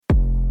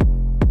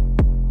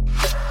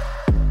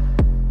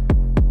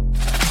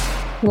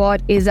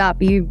What is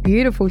up, you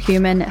beautiful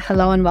human?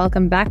 Hello and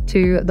welcome back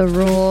to the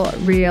Raw,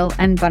 Real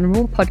and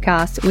Vulnerable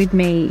podcast with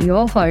me,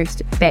 your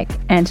host, Beck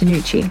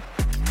Antonucci.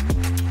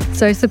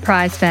 So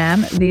surprise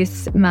fam,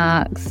 this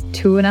marks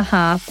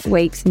 2.5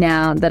 weeks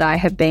now that I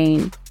have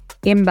been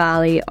in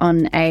Bali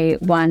on a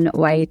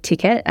one-way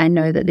ticket. I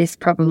know that this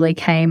probably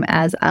came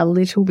as a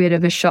little bit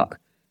of a shock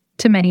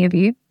to many of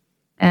you.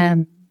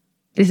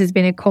 This has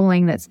been a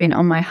calling that's been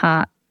on my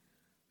heart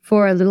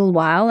for a little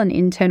while, an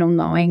internal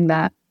knowing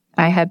that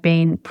I have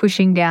been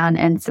pushing down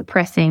and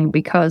suppressing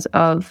because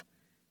of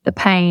the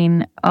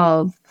pain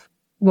of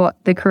what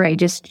the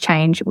courageous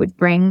change would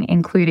bring,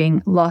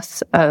 including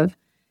loss of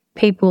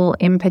people,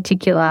 in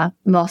particular,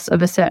 loss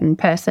of a certain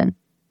person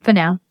for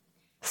now.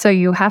 So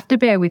you'll have to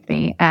bear with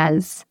me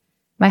as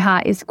my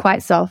heart is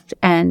quite soft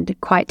and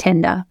quite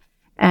tender.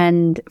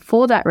 And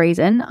for that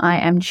reason, I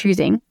am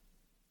choosing,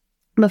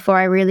 before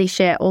I really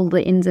share all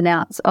the ins and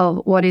outs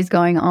of what is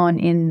going on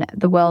in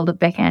the world of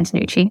Beck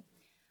Antonucci,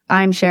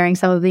 I'm sharing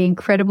some of the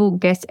incredible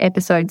guest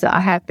episodes that I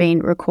have been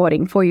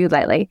recording for you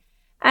lately.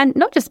 And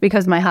not just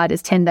because my heart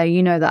is tender,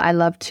 you know that I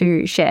love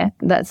to share.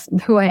 That's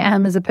who I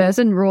am as a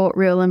person, raw,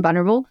 real and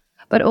vulnerable.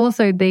 But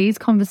also these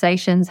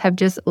conversations have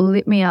just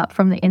lit me up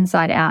from the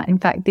inside out. In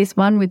fact, this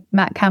one with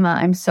Matt Cama,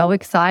 I'm so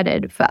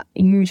excited for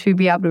you to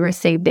be able to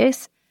receive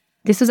this.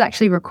 This was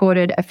actually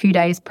recorded a few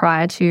days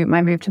prior to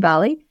my move to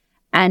Bali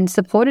and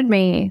supported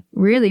me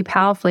really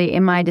powerfully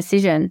in my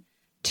decision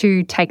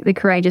to take the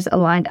courageous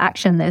aligned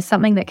action. There's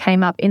something that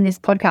came up in this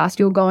podcast,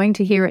 you're going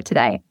to hear it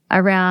today,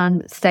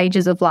 around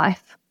stages of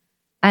life.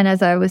 And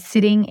as I was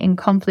sitting in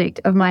conflict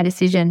of my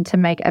decision to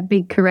make a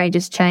big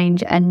courageous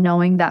change and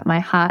knowing that my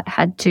heart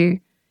had to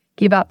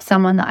give up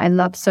someone that I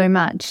love so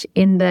much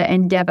in the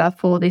endeavor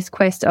for this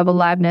quest of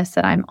aliveness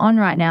that I'm on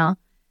right now,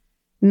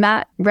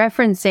 Matt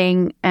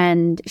referencing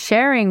and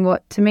sharing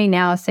what to me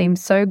now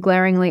seems so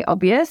glaringly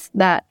obvious,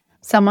 that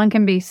someone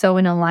can be so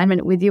in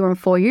alignment with you and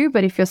for you,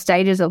 but if your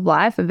stages of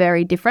life are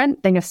very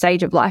different, then your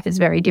stage of life is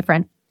very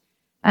different.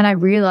 And I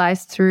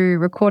realized through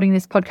recording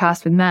this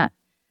podcast with Matt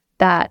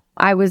that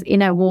I was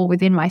in a war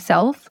within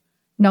myself,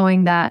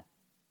 knowing that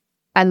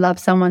I love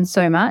someone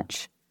so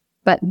much,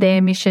 but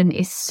their mission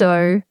is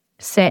so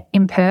set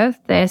in Perth.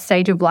 Their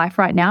stage of life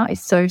right now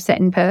is so set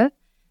in Perth.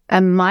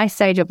 And my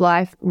stage of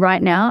life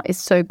right now is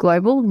so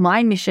global.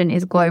 My mission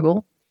is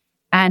global.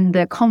 And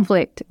the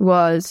conflict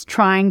was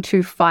trying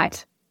to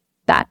fight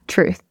that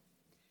truth.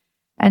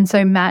 And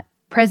so Matt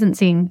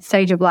presencing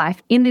stage of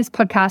life in this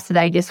podcast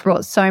today just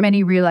brought so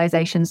many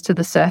realizations to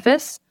the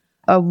surface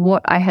of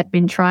what I had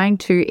been trying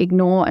to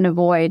ignore and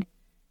avoid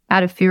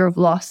out of fear of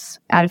loss,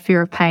 out of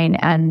fear of pain,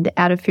 and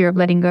out of fear of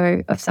letting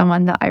go of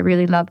someone that I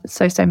really love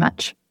so, so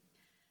much.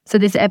 So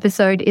this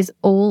episode is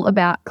all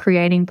about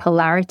creating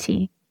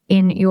polarity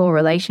in your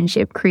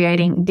relationship,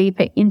 creating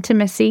deeper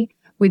intimacy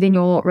within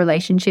your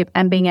relationship,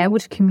 and being able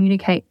to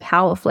communicate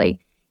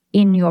powerfully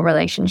in your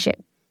relationship.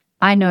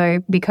 I know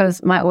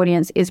because my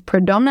audience is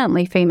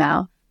predominantly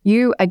female,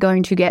 you are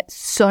going to get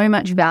so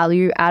much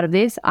value out of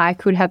this. I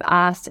could have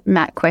asked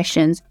Matt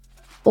questions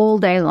all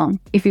day long.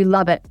 If you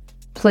love it,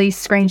 please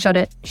screenshot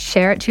it,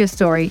 share it to your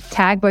story,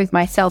 tag both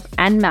myself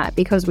and Matt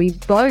because we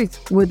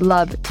both would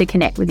love to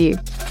connect with you.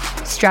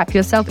 Strap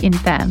yourself in,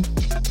 fam.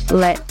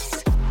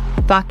 Let's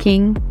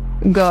fucking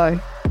go.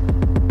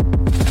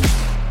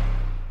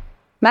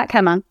 Matt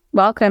Cama,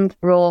 welcome to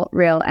Raw,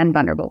 Real and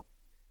Vulnerable.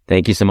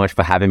 Thank you so much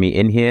for having me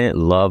in here.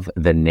 Love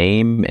the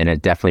name, and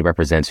it definitely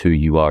represents who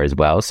you are as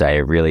well. So I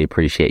really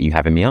appreciate you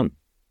having me on.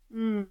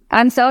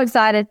 I'm so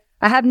excited.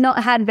 I have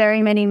not had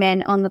very many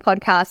men on the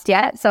podcast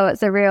yet, so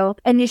it's a real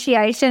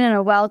initiation and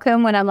a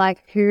welcome when I'm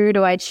like, who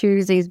do I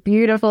choose? These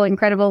beautiful,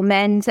 incredible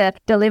men to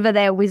deliver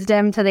their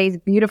wisdom to these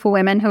beautiful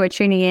women who are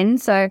tuning in.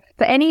 So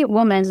for any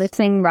woman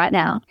listening right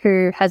now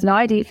who has no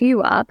idea who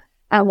you are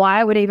and why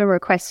I would even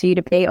request for you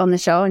to be on the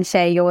show and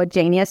share your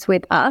genius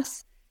with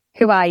us,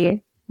 who are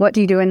you? What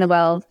do you do in the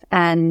world?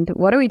 And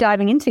what are we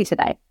diving into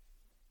today?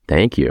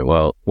 Thank you.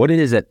 Well, what it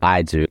is that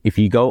I do, if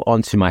you go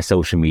onto my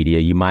social media,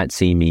 you might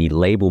see me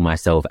label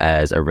myself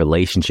as a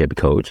relationship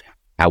coach.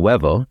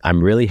 However,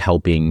 I'm really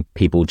helping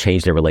people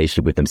change their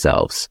relationship with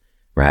themselves,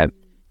 right?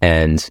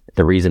 And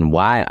the reason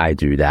why I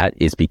do that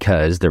is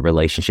because the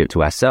relationship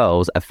to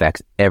ourselves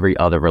affects every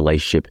other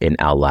relationship in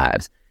our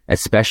lives,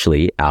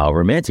 especially our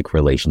romantic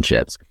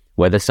relationships.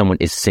 Whether someone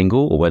is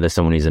single or whether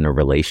someone is in a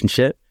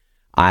relationship,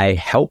 I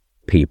help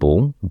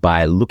people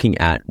by looking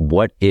at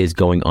what is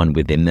going on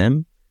within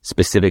them,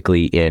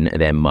 specifically in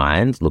their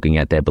minds, looking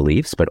at their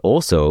beliefs, but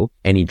also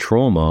any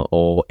trauma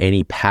or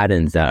any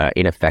patterns that are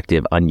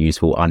ineffective,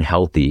 unuseful,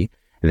 unhealthy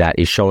that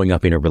is showing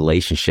up in a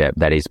relationship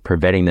that is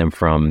preventing them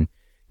from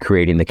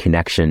creating the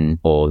connection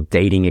or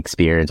dating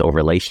experience or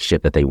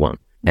relationship that they want.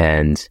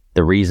 And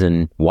the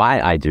reason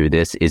why I do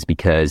this is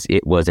because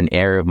it was an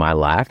area of my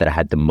life that I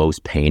had the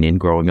most pain in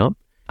growing up.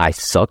 I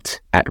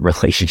sucked at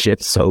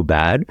relationships so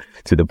bad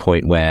to the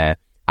point where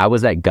I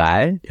was that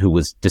guy who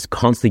was just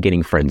constantly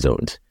getting friend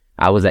zoned.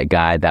 I was that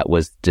guy that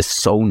was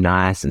just so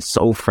nice and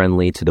so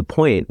friendly to the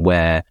point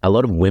where a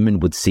lot of women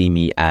would see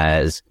me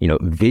as,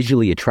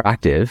 visually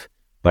attractive,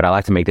 but I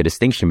like to make the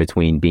distinction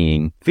between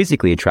being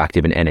physically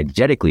attractive and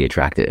energetically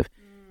attractive.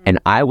 And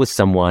I was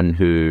someone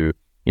who,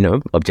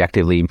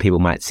 objectively, people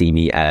might see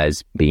me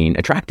as being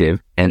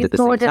attractive. And at the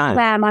same time,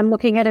 ma'am. I'm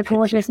looking at a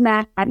gorgeous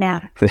man right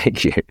now.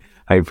 Thank you.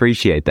 I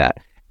appreciate that.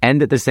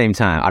 And at the same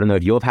time, I don't know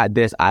if you've had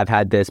this, I've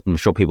had this, I'm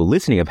sure people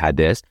listening have had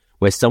this,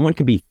 where someone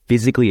can be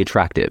physically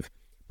attractive,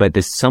 but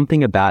there's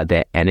something about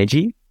their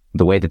energy,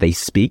 the way that they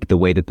speak, the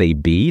way that they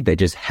be, that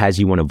just has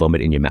you want to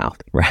vomit in your mouth,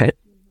 right?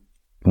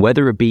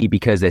 Whether it be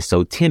because they're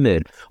so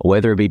timid, or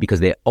whether it be because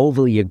they're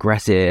overly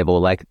aggressive, or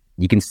like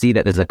you can see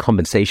that there's a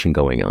compensation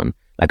going on.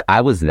 Like I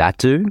was that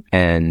dude,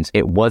 and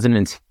it wasn't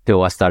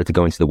until I started to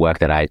go into the work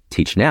that I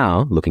teach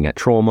now, looking at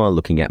trauma,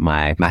 looking at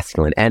my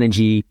masculine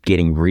energy,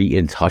 getting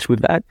in touch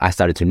with that, I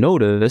started to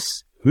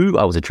notice who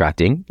I was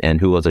attracting and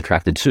who I was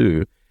attracted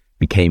to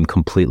became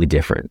completely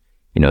different.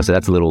 So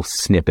that's a little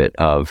snippet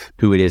of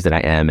who it is that I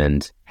am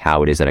and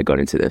how it is that I got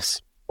into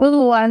this.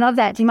 Oh, I love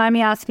that. Do you mind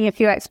me asking a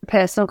few extra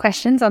personal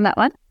questions on that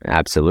one?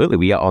 Absolutely.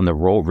 We are on the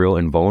Raw, Real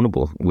and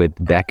Vulnerable with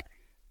Beck.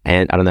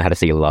 And I don't know how to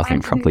say your last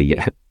name properly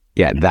yet.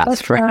 Yeah,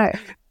 that's right.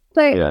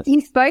 So yes.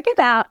 You spoke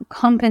about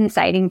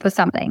compensating for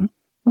something.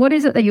 What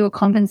is it that you were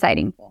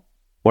compensating for?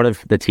 One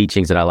of the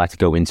teachings that I like to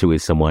go into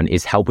with someone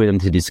is helping them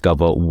to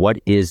discover what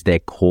is their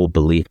core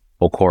belief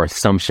or core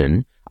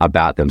assumption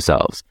about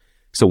themselves.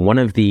 So one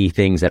of the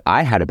things that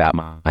I had about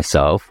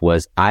myself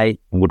was I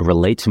would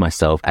relate to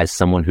myself as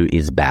someone who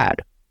is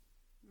bad,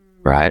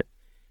 right?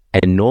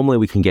 And normally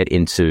we can get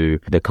into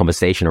the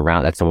conversation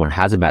around that someone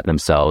has about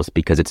themselves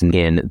because it's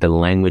in the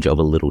language of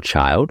a little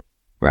child,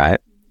 right?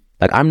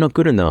 Like, I'm not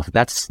good enough.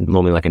 That's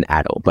normally like an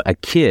adult. But a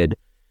kid,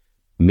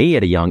 me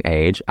at a young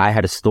age, I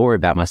had a story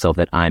about myself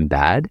that I'm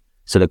bad.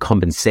 So the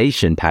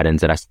compensation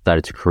patterns that I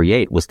started to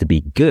create was to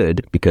be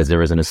good because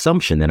there is an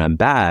assumption that I'm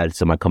bad.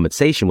 So my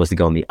compensation was to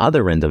go on the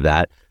other end of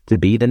that, to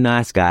be the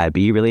nice guy,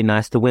 be really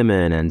nice to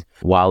women. And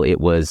while it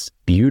was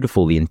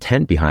beautiful, the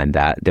intent behind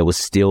that, there was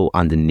still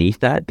underneath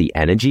that the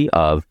energy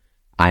of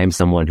I am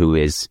someone who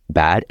is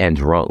bad and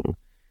wrong.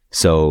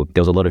 So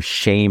there was a lot of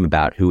shame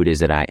about who it is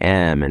that I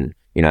am. And,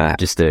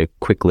 just a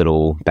quick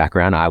little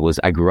background,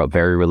 I grew up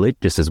very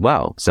religious as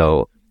well.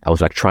 So I was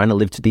like trying to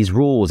live to these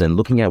rules, and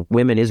looking at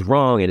women is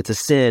wrong and it's a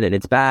sin and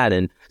it's bad,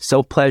 and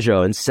self-pleasure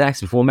and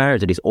sex before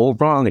marriage, it is all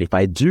wrong. And if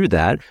I do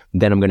that,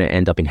 then I'm going to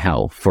end up in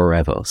hell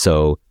forever.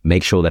 So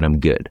make sure that I'm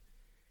good.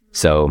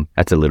 So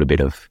that's a little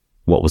bit of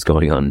what was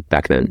going on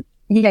back then.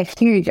 Yeah,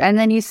 huge. And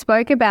then you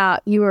spoke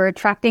about you were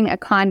attracting a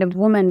kind of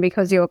woman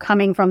because you were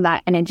coming from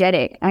that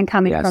energetic and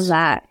coming from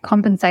that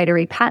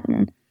compensatory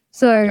pattern.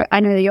 So I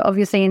know that you're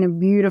obviously in a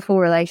beautiful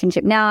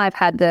relationship now. I've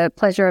had the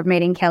pleasure of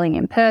meeting Kelly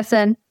in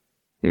person.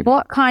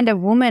 What kind of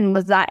woman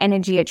was that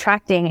energy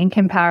attracting in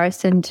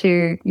comparison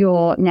to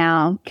your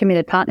now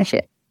committed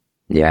partnership?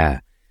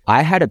 Yeah,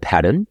 I had a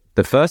pattern.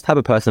 The first type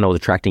of person I was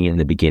attracting in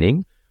the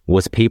beginning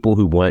was people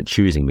who weren't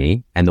choosing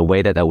me. And the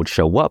way that would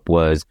show up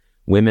was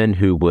women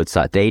who would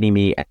start dating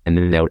me and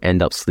then they would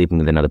end up sleeping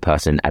with another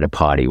person at a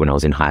party when I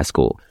was in high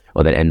school,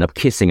 or they'd end up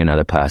kissing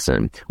another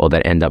person, or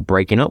they'd end up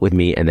breaking up with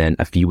me and then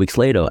a few weeks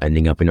later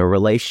ending up in a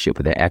relationship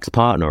with their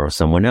ex-partner or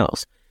someone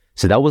else.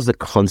 So that was the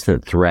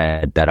constant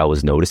thread that I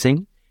was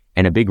noticing.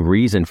 And a big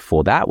reason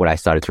for that, what I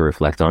started to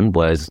reflect on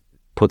was,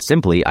 put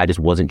simply, I just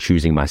wasn't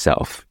choosing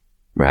myself,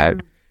 right?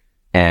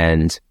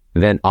 And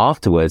then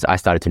afterwards, I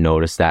started to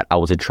notice that I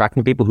was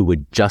attracting people who were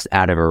just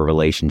out of a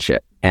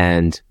relationship.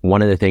 And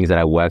one of the things that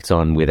I worked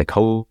on with a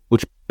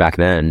coach back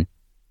then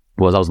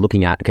was I was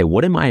looking at, okay,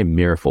 what am I a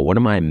mirror for? What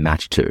am I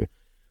matched to?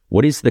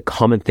 What is the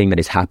common thing that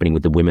is happening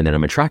with the women that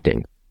I'm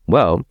attracting?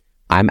 Well,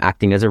 I'm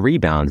acting as a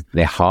rebound.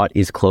 Their heart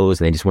is closed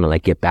and they just want to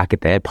like get back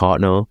at their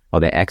partner or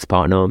their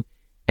ex-partner.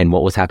 And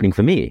what was happening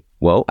for me?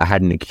 Well, I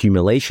had an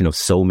accumulation of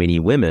so many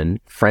women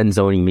friend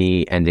zoning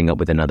me, ending up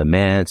with another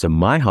man. So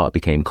my heart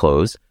became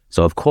closed.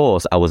 So of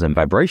course I was a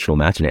vibrational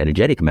match, an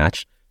energetic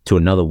match to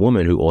another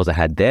woman who also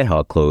had their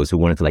heart closed, who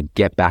wanted to like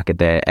get back at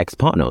their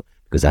ex-partner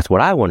because that's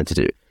what I wanted to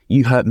do.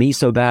 You hurt me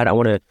so bad. I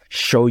want to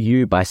show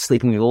you by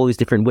sleeping with all these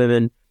different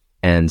women.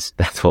 And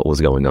that's what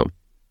was going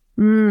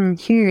on.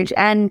 Huge.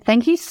 And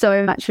thank you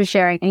so much for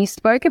sharing. And you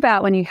spoke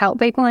about when you help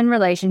people in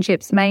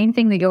relationships, main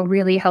thing that you're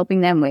really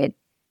helping them with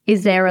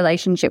is their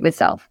relationship with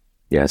self.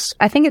 Yes.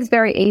 I think it's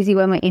very easy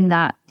when we're in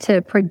that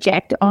to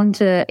project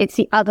onto it's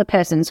the other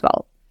person's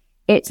fault.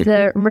 It's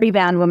the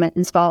rebound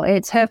woman's fault.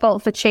 It's her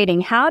fault for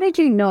cheating. How did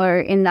you know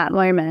in that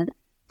moment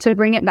to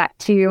bring it back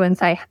to you and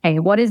say, hey,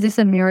 what is this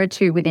a mirror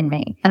to within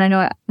me? And I know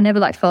I never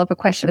like to follow up a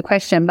question with a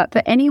question, but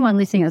for anyone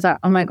listening, it's like,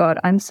 oh my God,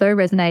 I'm so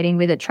resonating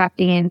with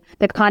attracting in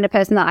the kind of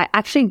person that I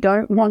actually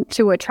don't want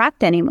to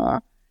attract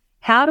anymore.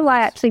 How do I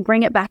actually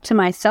bring it back to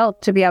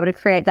myself to be able to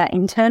create that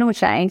internal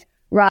change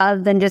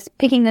rather than just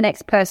picking the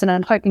next person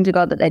and hoping to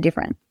God that they're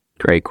different?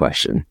 Great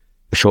question.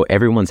 For sure,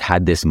 everyone's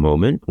had this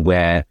moment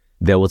where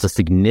there was a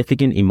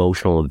significant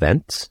emotional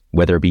event,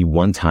 whether it be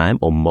one time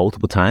or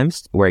multiple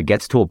times, where it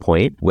gets to a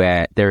point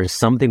where there is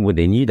something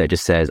within you that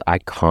just says, I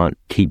can't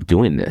keep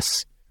doing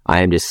this.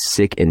 I am just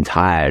sick and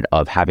tired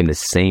of having the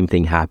same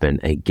thing happen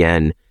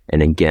again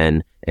and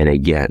again and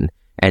again.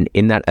 And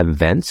in that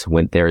event,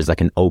 when there is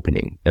like an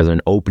opening, there's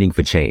an opening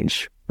for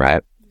change,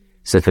 right?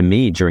 So for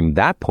me, during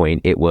that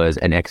point, it was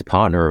an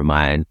ex-partner of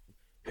mine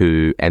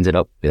who ended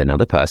up with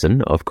another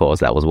person. Of course,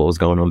 that was what was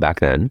going on back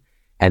then.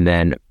 And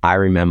then I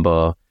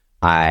remember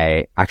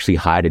I actually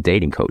hired a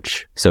dating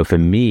coach. So for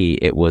me,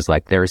 it was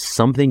like, there is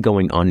something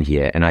going on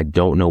here and I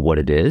don't know what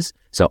it is.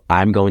 So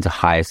I'm going to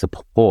hire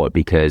support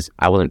because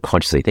I wasn't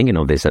consciously thinking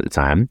of this at the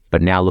time.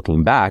 But now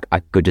looking back, I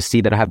could just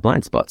see that I have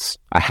blind spots.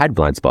 I had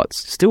blind spots,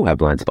 still have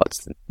blind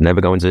spots,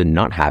 never going to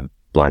not have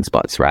blind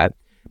spots, right?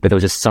 But there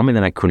was just something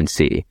that I couldn't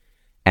see.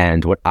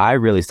 And what I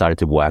really started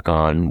to work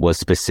on was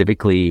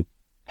specifically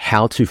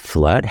how to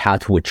flirt, how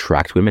to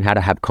attract women, how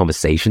to have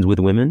conversations with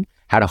women,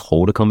 how to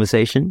hold a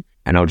conversation.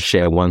 And I'll just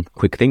share one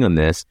quick thing on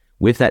this.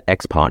 With that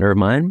ex-partner of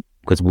mine,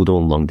 because we were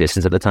doing long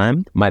distance at the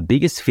time, my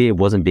biggest fear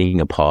wasn't being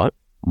apart.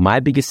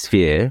 My biggest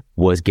fear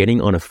was getting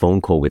on a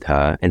phone call with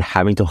her and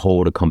having to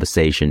hold a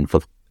conversation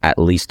for at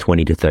least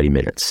 20 to 30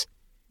 minutes.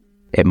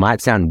 It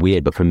might sound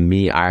weird, but for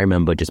me, I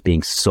remember just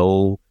being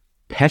so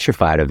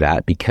petrified of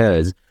that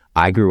because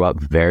I grew up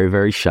very,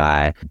 very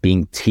shy,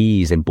 being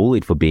teased and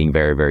bullied for being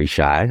very, very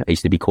shy. I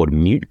used to be called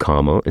Mute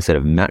Cama instead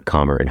of Matt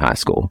Cama in high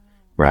school,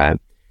 right?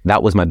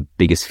 That was my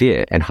biggest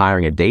fear. And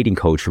hiring a dating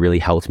coach really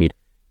helped me.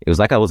 It was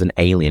like I was an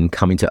alien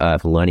coming to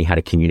Earth, learning how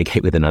to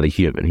communicate with another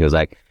human. He was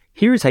like,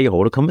 here's how you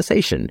hold a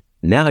conversation.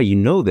 Now you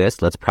know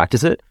this. Let's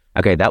practice it.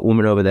 Okay, that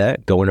woman over there,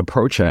 go and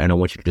approach her and I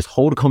want you to just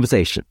hold a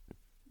conversation.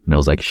 And I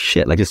was like,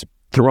 shit, like just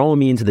throwing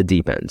me into the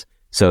deep end.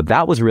 So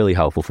that was really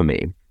helpful for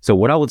me. So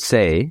what I would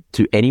say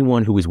to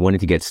anyone who is wanting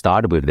to get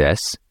started with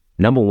this,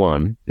 number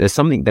one, there's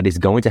something that is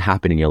going to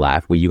happen in your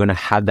life where you're going to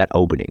have that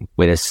opening,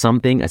 where there's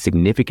something, a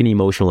significant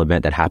emotional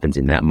event that happens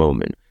in that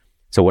moment.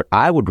 So what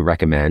I would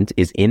recommend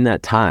is in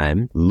that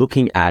time,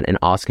 looking at and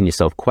asking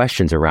yourself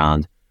questions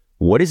around,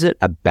 what is it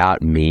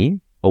about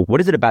me or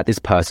what is it about this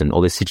person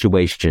or this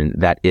situation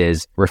that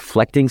is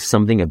reflecting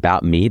something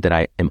about me that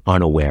I am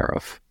unaware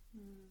of?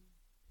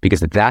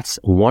 Because that's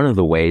one of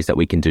the ways that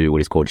we can do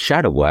what is called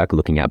shadow work,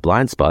 looking at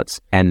blind spots.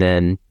 And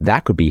then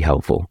that could be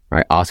helpful,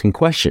 right? Asking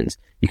questions.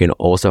 You can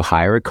also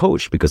hire a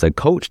coach because a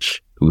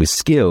coach who is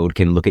skilled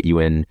can look at you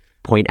and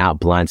point out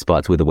blind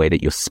spots with the way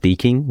that you're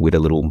speaking, with the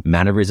little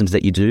mannerisms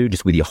that you do,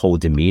 just with your whole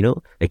demeanor.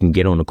 They can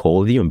get on a call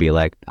with you and be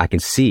like, I can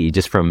see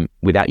just from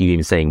without you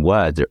even saying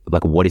words,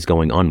 like what is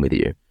going on with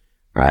you,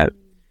 right?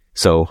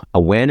 So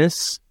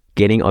awareness,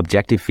 getting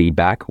objective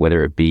feedback,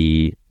 whether it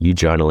be you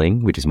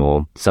journaling, which is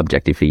more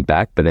subjective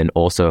feedback, but then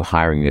also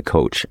hiring a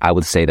coach. I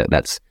would say that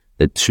that's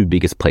the two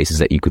biggest places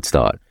that you could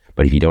start.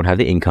 But if you don't have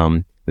the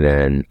income,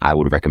 then I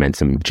would recommend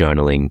some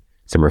journaling,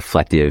 some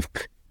reflective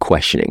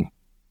questioning.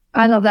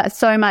 I love that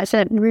so much.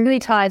 It really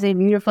ties in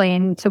beautifully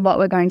into what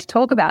we're going to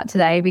talk about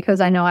today, because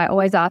I know I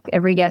always ask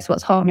every guest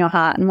what's holding your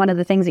heart. And one of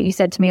the things that you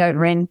said to me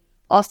over in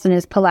Austin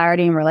is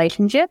polarity in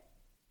relationship.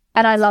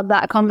 And I love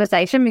that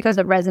conversation because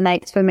it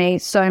resonates for me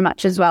so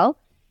much as well.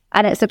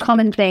 And it's a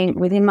common thing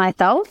within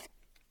myself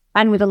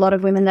and with a lot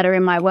of women that are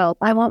in my world.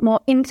 I want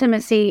more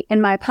intimacy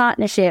in my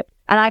partnership.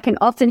 And I can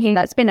often hear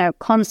that's been a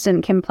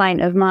constant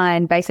complaint of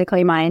mine,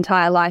 basically my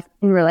entire life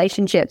in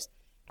relationships.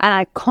 And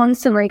I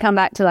constantly come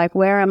back to like,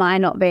 where am I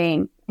not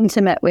being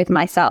intimate with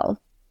myself?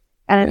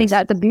 And I think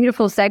that's a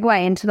beautiful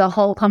segue into the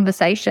whole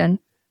conversation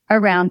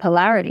around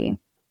polarity.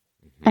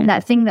 And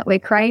that thing that we're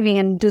craving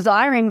and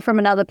desiring from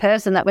another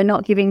person that we're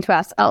not giving to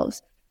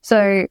ourselves.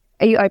 So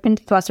are you open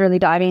to us really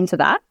diving into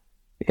that?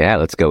 Yeah,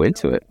 let's go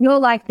into it. You're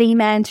like the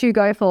man to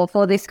go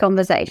for this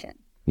conversation.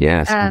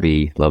 Yes,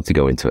 I'd love to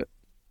go into it.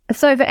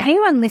 So for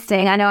anyone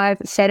listening, I know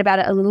I've said about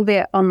it a little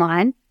bit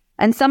online,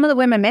 and some of the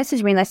women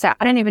message me and they say,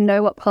 I don't even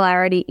know what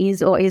polarity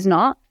is or is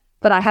not,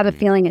 but I have a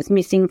feeling it's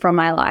missing from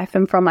my life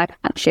and from my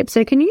partnership.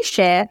 So can you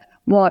share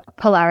what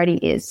polarity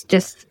is,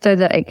 just so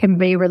that it can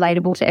be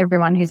relatable to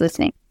everyone who's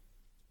listening?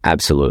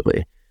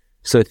 Absolutely.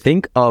 So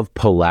think of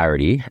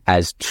polarity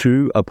as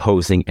two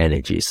opposing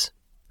energies.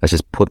 Let's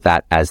just put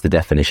that as the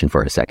definition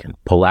for a second.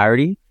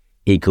 Polarity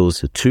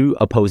equals two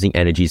opposing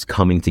energies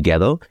coming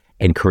together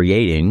and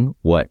creating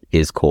what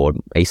is called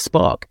a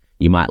spark.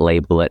 You might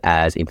label it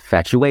as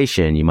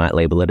infatuation. You might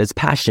label it as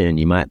passion.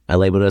 You might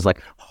label it as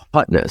like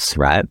hotness,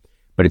 right?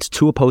 But it's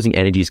two opposing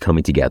energies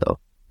coming together.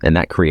 And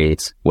that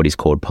creates what is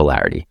called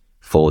polarity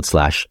 /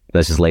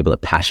 let's just label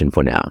it passion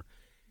for now.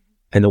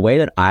 And the way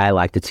that I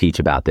like to teach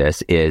about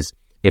this is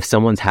if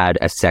someone's had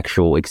a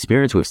sexual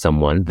experience with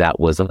someone that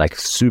was like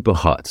super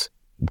hot,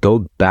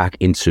 go back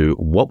into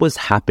what was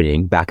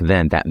happening back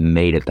then that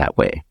made it that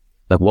way.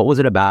 Like, what was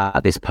it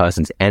about this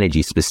person's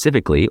energy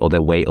specifically, or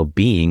their way of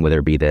being, whether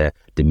it be their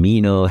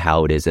demeanor,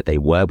 how it is that they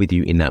were with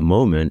you in that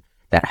moment,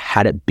 that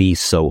had it be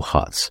so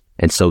hot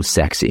and so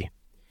sexy.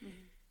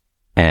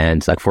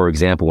 And like, for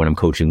example, when I'm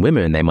coaching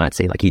women, they might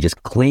say like, he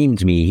just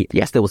claimed me.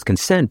 Yes, there was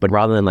consent, but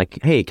rather than like,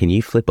 hey, can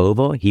you flip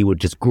over? He would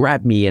just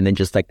grab me and then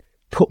just like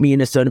put me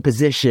in a certain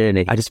position.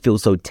 And I just feel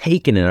so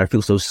taken and I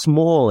feel so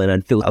small and I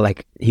feel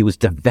like he was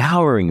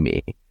devouring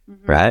me,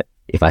 right?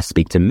 If I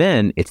speak to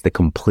men, it's the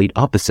complete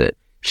opposite.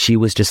 She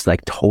was just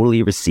like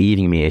totally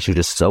receiving me and she was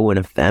just so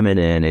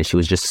feminine and she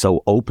was just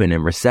so open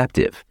and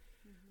receptive.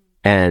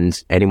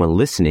 And anyone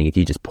listening, if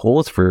you just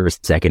pause for a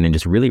second and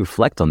just really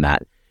reflect on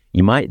that,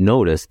 you might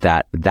notice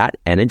that that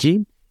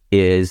energy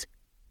is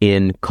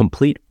in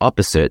complete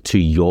opposite to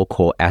your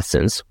core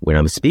essence. When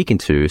I'm speaking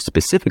to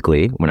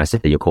specifically, when I say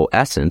your core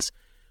essence,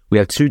 we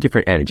have two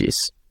different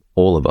energies,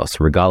 all of us,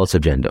 regardless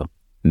of gender,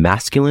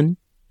 masculine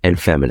and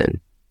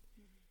feminine.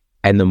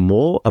 And the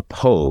more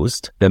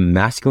opposed the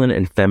masculine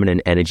and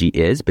feminine energy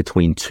is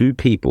between two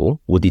people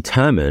will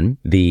determine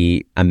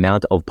the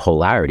amount of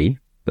polarity,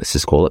 let's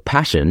just call it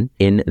passion,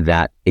 in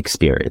that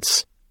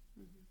experience.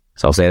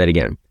 So I'll say that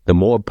again. The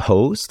more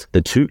opposed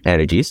the two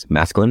energies,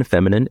 masculine and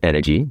feminine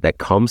energy, that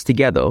comes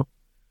together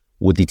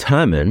will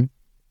determine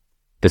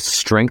the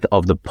strength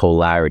of the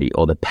polarity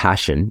or the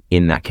passion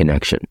in that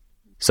connection.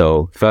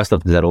 So first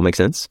off, does that all make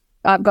sense?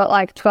 I've got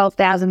like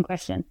 12,000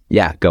 questions.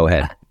 Yeah, go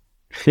ahead.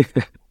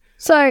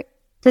 So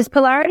does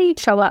polarity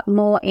show up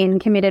more in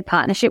committed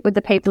partnership with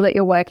the people that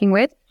you're working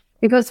with?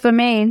 Because for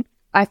me,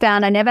 I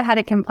found I never had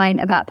a complaint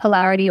about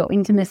polarity or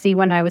intimacy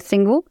when I was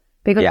single,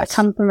 because it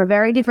comes from a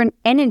very different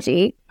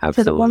energy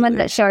to the woman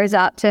that shows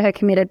up to her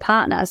committed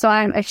partner. So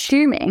I'm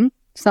assuming,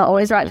 it's not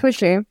always right to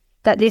assume,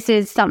 that this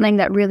is something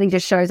that really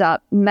just shows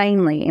up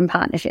mainly in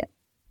partnership.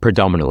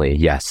 Predominantly,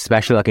 yes.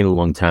 Especially like in the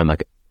long term,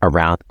 like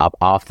around up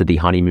after the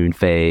honeymoon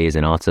phase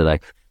and after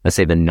like, let's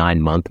say the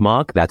 9-month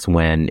mark, that's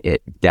when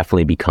it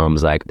definitely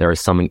becomes like there is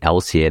something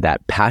else here.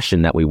 That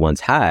passion that we once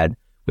had,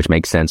 which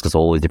makes sense because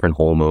all these different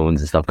hormones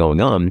and stuff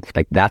going on,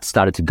 like that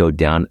started to go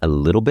down a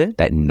little bit,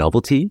 that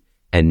novelty.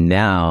 And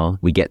now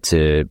we get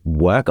to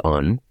work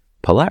on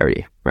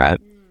polarity, right?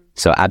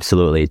 So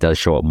absolutely, it does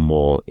show up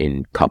more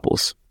in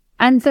couples.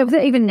 And so is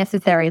it even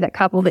necessary that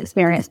couples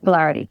experience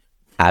polarity?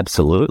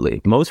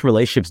 Absolutely. Most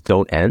relationships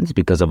don't end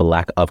because of a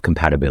lack of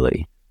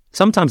compatibility.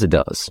 Sometimes it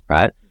does,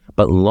 right?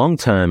 But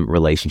long-term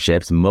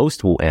relationships,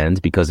 most will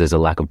end because there's a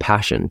lack of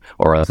passion,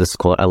 or let's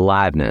call it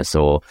aliveness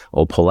or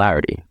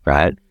polarity,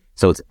 right?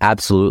 So it's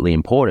absolutely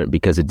important,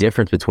 because the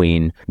difference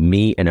between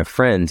me and a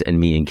friend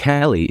and me and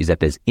Kelly is that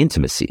there's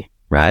intimacy,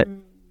 right?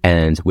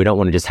 And we don't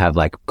want to just have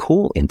like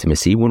cool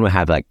intimacy. We want to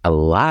have like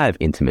alive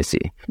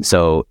intimacy.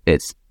 So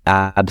it's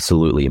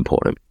absolutely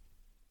important.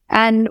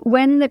 And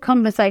when the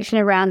conversation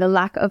around the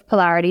lack of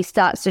polarity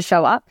starts to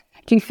show up,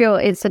 do you feel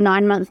it's the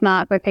 9-month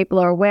mark where people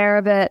are aware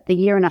of it, the 1.5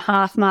 year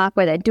mark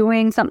where they're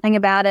doing something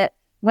about it?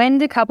 When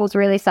do couples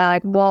really say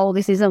like, whoa,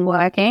 this isn't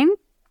working?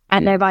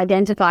 And they've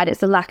identified it's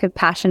the lack of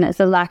passion, it's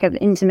the lack of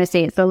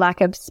intimacy, it's the lack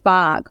of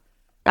spark.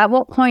 At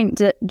what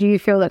point do you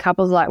feel that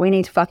couples are like, we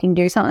need to fucking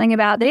do something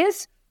about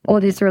this, or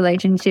this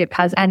relationship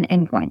has an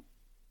endpoint?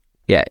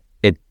 Yeah,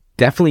 it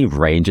definitely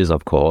ranges,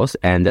 of course.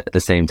 And at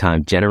the same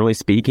time, generally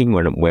speaking,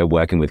 when we're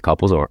working with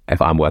couples, or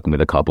if I'm working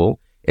with a couple,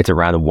 it's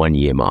around the 1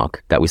 year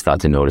mark that we start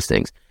to notice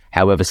things.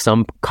 However,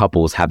 some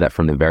couples have that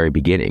from the very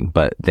beginning,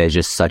 but there's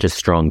just such a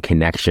strong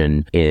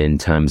connection in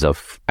terms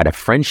of at a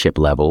friendship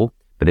level.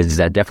 But there's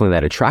definitely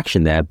that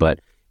attraction there. But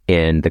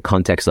in the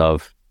context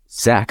of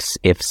sex,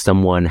 if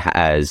someone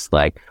has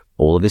like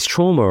all of this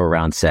trauma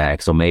around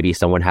sex, or maybe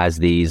someone has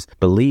these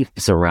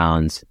beliefs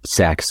around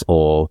sex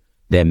or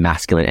their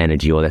masculine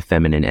energy or their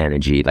feminine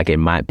energy, like it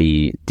might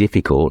be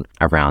difficult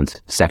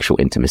around sexual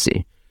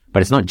intimacy.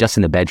 But it's not just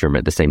in the bedroom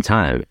at the same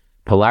time.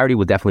 Polarity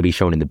will definitely be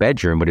shown in the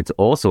bedroom, but it's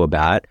also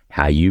about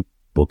how you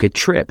book a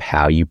trip,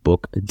 how you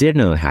book a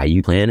dinner, how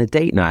you plan a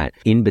date night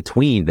in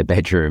between the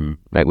bedroom,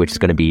 right, which is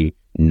going to be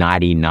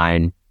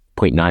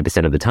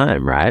 99.9% of the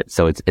time, right?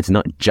 So it's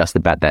not just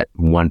about that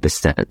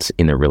 1%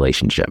 in a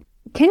relationship.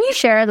 Can you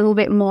share a little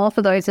bit more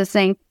for those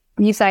listening?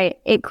 You say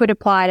it could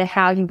apply to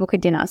how you book a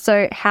dinner.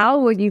 So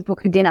how would you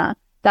book a dinner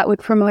that would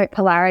promote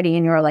polarity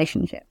in your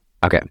relationship?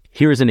 Okay,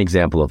 here's an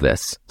example of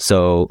this.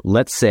 So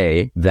let's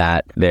say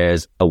that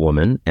there's a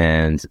woman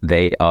and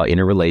they are in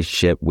a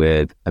relationship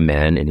with a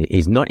man and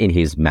he's not in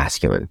his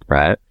masculine,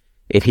 right?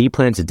 If he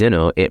plans a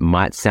dinner, it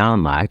might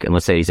sound like, and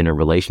let's say he's in a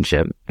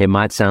relationship, it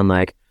might sound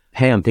like,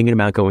 hey, I'm thinking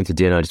about going to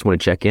dinner. I just want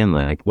to check in.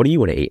 Like, what do you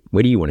want to eat?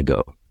 Where do you want to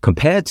go?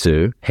 Compared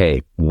to,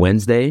 hey,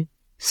 Wednesday,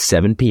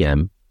 7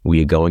 p.m.,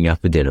 we are going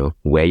out for dinner.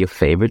 Wear your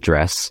favorite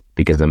dress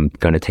because I'm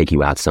going to take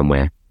you out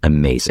somewhere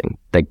amazing.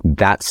 Like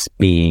that's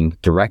being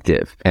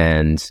directive,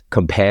 and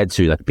compared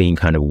to like being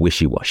kind of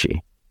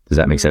wishy-washy. Does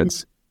that make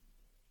sense?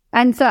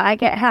 And so I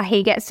get how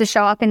he gets to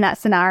show up in that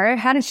scenario.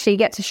 How does she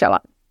get to show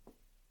up?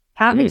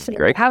 How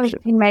she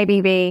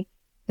maybe be,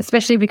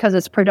 especially because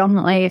it's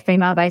predominantly a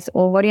female-based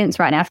audience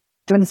right now. Do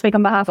you want to speak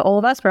on behalf of all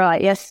of us? We're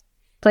like, yes,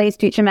 please,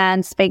 future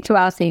man, speak to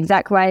us the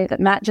exact way that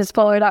Matt just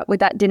followed up with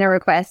that dinner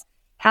request.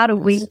 How do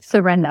we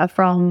surrender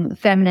from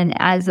feminine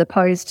as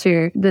opposed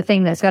to the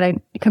thing that's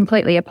going to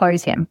completely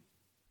oppose him?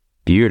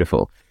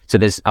 Beautiful. So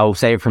I'll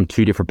say it from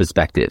two different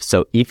perspectives.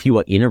 So if you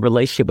are in a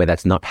relationship where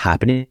that's not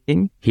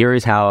happening, here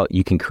is how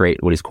you can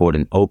create what is called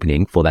an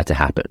opening for that to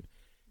happen.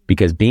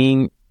 Because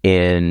being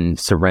in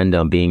surrender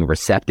and being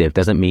receptive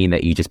doesn't mean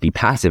that you just be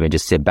passive and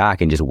just sit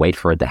back and just wait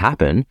for it to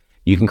happen.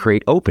 You can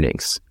create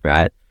openings,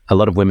 right? A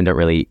lot of women don't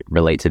really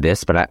relate to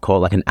this, but I call it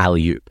like an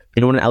alley-oop.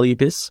 You know what an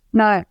alley-oop is?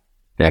 No.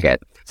 Okay.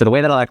 So the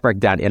way that I like to break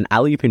down an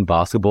alley-oop in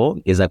basketball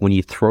is like when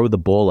you throw the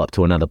ball up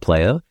to another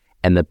player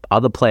and the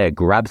other player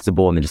grabs the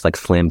ball and then just like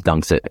slam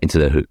dunks it into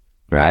the hoop,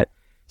 right?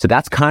 So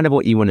that's kind of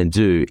what you want to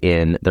do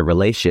in the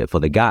relationship for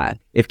the guy.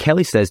 If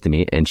Kelly says to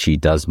me, and she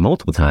does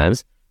multiple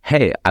times,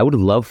 hey, I would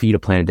love for you to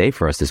plan a date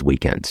for us this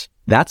weekend.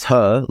 That's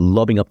her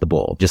lobbing up the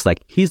ball. Just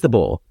like, here's the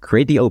ball,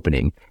 create the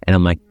opening. And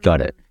I'm like,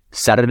 got it.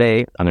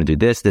 Saturday, I'm going to do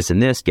this, this,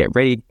 and this. Get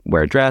ready,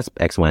 wear a dress,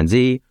 X, Y, and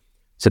Z.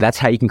 So that's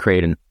how you can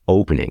create an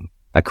opening,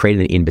 like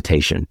creating an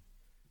invitation.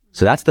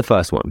 So that's the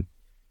first one.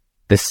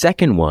 The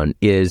second one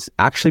is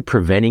actually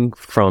preventing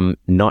from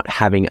not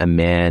having a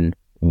man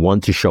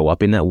want to show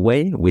up in that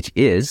way, which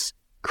is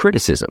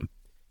criticism.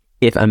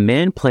 If a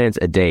man plans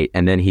a date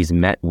and then he's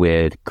met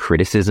with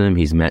criticism,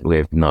 he's met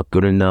with not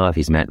good enough,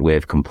 he's met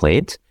with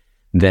complaint,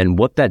 then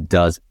what that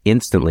does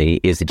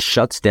instantly is it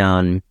shuts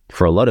down,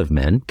 for a lot of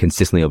men,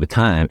 consistently over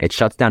time, it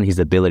shuts down his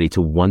ability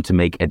to want to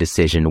make a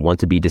decision, want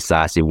to be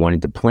decisive, wanting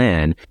to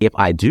plan. If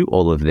I do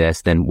all of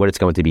this, then what it's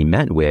going to be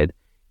met with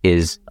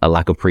is a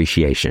lack of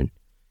appreciation.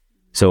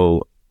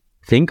 So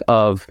think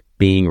of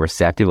being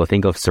receptive or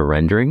think of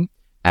surrendering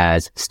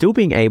as still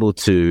being able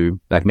to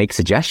like make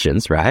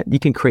suggestions, right? You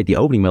can create the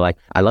opening where like,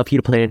 I love for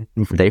you to plan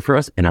a day for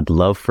us, and I'd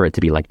love for it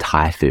to be like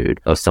Thai food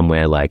or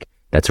somewhere like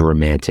that's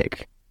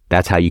romantic.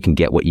 That's how you can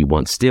get what you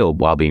want still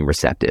while being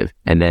receptive.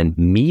 And then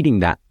meeting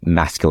that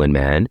masculine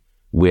man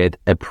with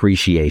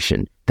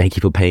appreciation. Thank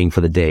you for paying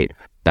for the date.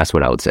 That's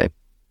what I would say.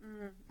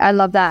 I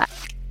love that.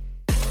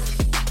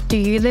 Do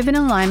you live in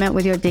alignment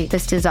with your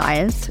deepest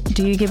desires?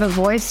 Do you give a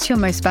voice to your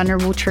most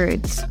vulnerable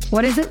truths?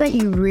 What is it that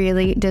you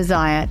really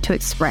desire to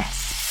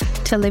express?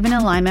 To live in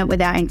alignment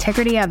with our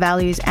integrity, our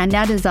values, and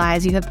our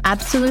desires, you have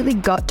absolutely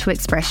got to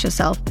express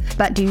yourself.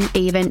 But do you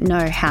even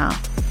know how?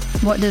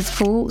 What does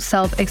full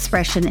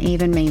self-expression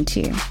even mean to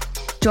you?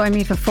 Join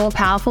me for 4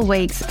 powerful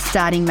weeks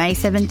starting May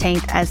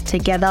 17th as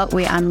together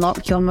we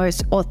unlock your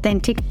most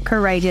authentic,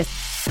 courageous,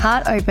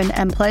 heart-open,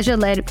 and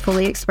pleasure-led,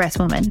 fully expressed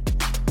woman.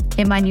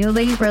 In my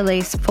newly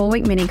released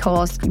 4-week mini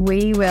course,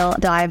 we will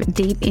dive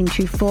deep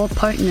into 4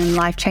 potent and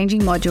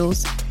life-changing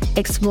modules,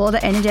 explore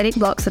the energetic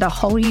blocks that are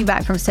holding you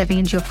back from stepping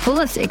into your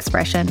fullest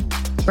expression,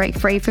 break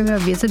free from your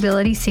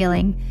visibility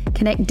ceiling,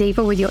 connect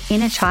deeper with your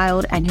inner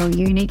child and your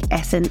unique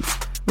essence,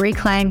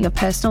 reclaim your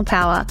personal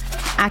power,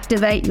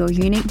 activate your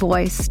unique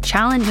voice,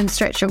 challenge and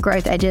stretch your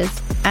growth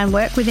edges, and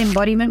work with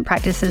embodiment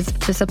practices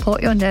to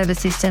support your nervous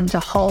system to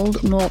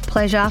hold more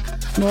pleasure,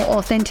 more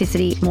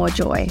authenticity, more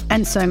joy,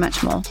 and so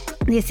much more.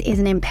 This is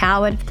an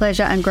empowered,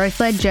 pleasure and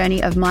growth-led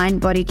journey of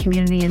mind, body,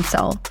 community, and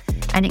soul.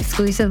 And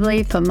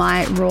exclusively for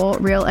my raw,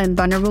 real, and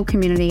vulnerable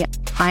community,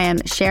 I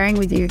am sharing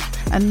with you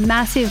a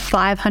massive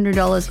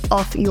 $500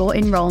 off your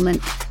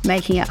enrollment,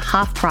 making it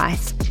half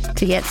price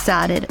to get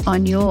started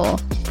on your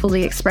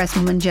fully expressed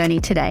woman journey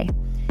today.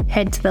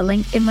 Head to the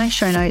link in my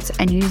show notes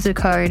and use the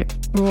code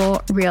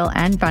RAW, REAL,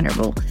 and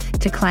VULNERABLE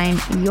to claim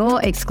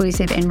your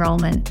exclusive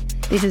enrollment.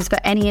 This is for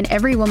any and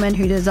every woman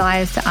who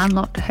desires to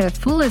unlock her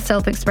fullest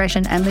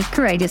self-expression and live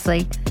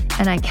courageously,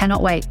 and I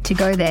cannot wait to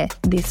go there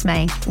this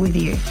May with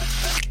you.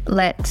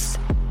 Let's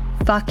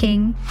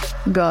fucking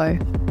go.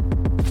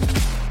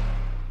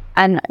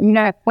 And, you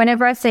know,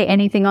 whenever I see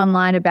anything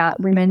online about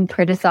women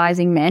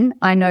criticizing men,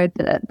 I know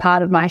that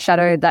part of my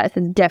shadow that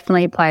has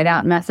definitely played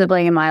out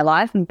massively in my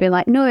life and been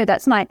like, no,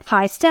 that's my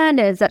high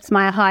standards, that's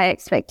my high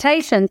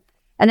expectations.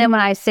 And then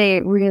when I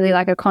see really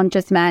like a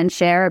conscious man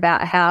share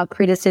about how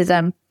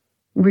criticism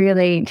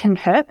really can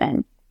hurt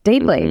men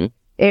deeply,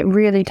 it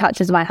really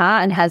touches my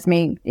heart and has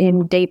me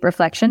in deep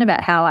reflection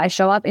about how I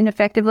show up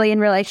ineffectively in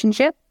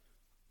relationship.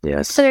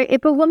 Yes. So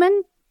if a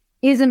woman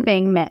isn't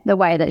being met the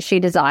way that she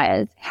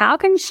desires, how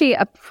can she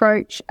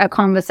approach a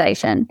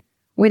conversation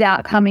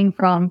without coming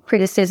from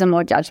criticism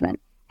or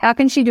judgment? How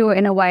can she do it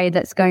in a way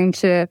that's going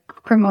to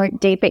promote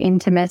deeper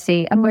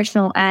intimacy,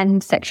 emotional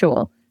and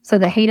sexual, so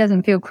that he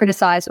doesn't feel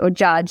criticized or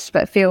judged,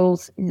 but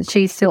feels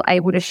she's still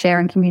able to share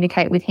and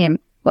communicate with him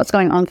what's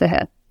going on for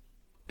her?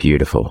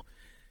 Beautiful.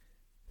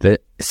 The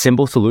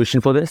simple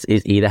solution for this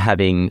is either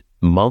having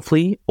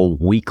monthly or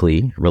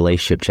weekly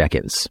relationship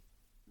check-ins.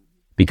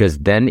 Because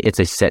then it's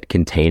a set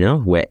container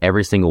where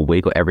every single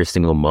week or every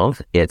single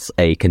month, it's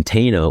a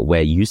container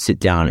where you sit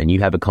down and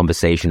you have a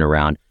conversation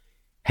around,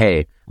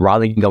 hey,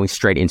 rather than going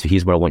straight into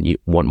here's what I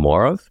want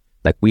more of,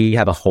 like we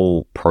have a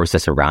whole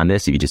process around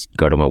this if you just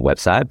go to my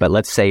website. But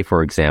let's say,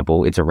 for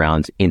example, it's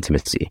around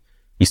intimacy.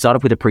 You start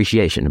off with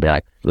appreciation and be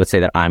like, let's say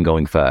that I'm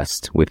going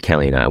first with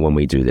Kelly and I when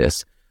we do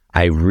this.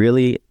 I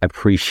really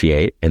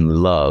appreciate and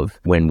love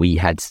when we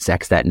had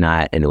sex that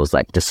night and it was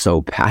like just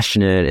so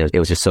passionate. It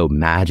was just so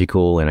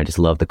magical. And I just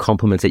love the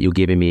compliments that you're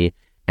giving me.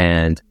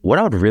 And what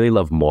I would really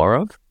love more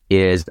of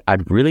is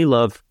I'd really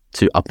love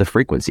to up the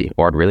frequency,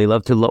 or I'd really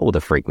love to lower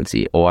the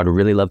frequency, or I'd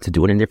really love to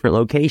do it in a different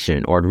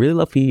location, or I'd really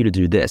love for you to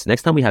do this.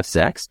 Next time we have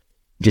sex,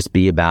 just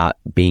be about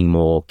being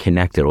more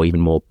connected or even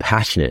more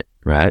passionate,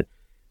 right?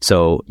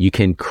 So you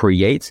can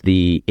create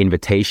the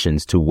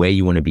invitations to where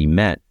you want to be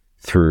met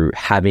through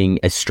having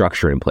a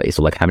structure in place,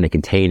 or like having a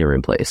container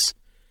in place.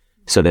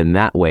 So then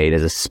that way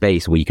there's a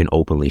space where you can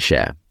openly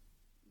share.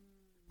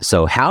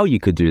 So how you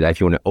could do that, if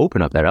you want to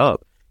open up that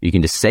up, you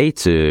can just say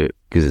to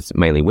because it's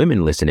mainly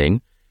women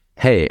listening,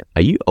 hey,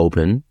 are you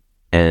open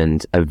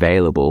and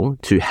available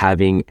to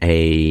having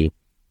a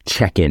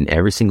check-in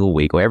every single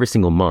week or every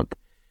single month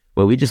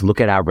where we just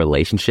look at our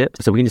relationship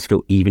so we can just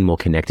feel even more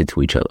connected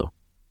to each other?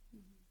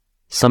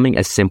 Something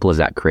as simple as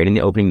that, creating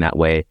the opening that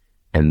way,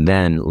 and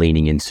then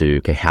leaning into,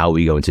 okay, how are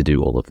we going to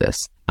do all of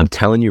this? I'm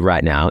telling you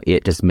right now,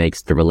 it just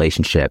makes the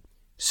relationship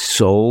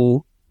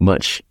so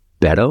much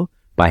better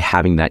by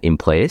having that in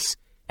place.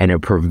 And it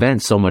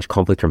prevents so much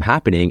conflict from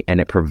happening, and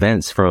it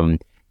prevents from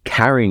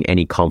carrying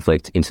any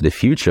conflict into the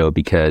future,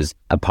 because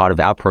a part of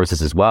our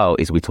process as well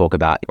is we talk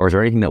about, or is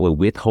there anything that we're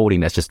withholding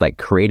that's just like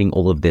creating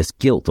all of this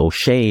guilt or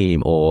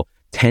shame or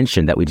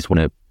tension that we just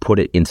want to put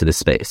it into the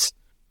space?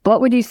 What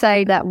would you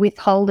say that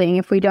withholding,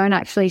 if we don't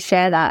actually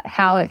share that,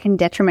 how it can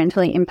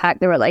detrimentally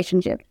impact the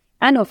relationship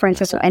and or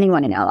friendship or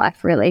anyone in our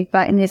life, really,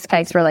 but in this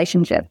case,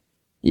 relationship?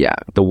 Yeah,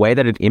 the way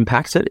that it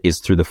impacts it is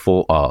through the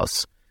 4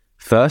 R's.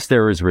 First,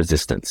 there is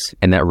resistance,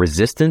 and that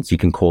resistance, you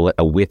can call it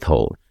a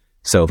withhold.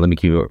 So let me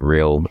give you a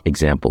real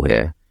example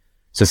here.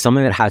 So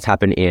something that has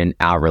happened in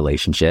our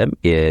relationship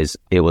is,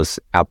 it was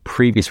our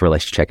previous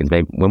relationship check-ins,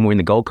 maybe when we were in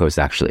the Gold Coast,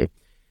 actually.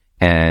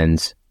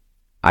 And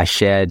I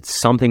shared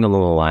something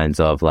along the lines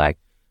of like,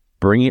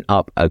 bringing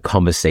up a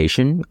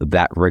conversation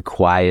that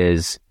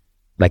requires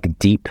like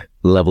deep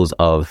levels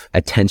of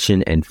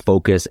attention and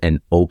focus and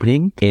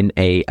opening in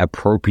a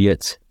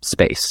appropriate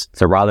space.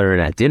 So rather than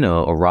at dinner,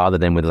 or rather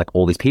than with like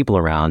all these people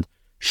around,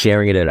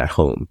 sharing it at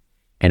home.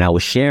 And I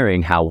was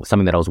sharing how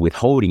something that I was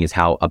withholding is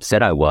how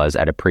upset I was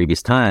at a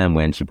previous time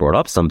when she brought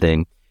up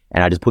something,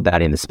 and I just put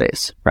that in the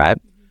space,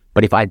 right?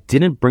 But if I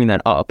didn't bring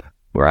that up,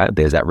 right,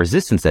 there's that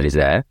resistance that is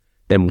there,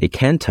 then what it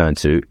can turn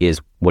to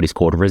is what is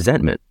called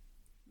resentment.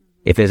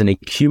 If there's an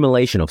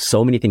accumulation of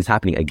so many things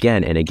happening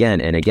again and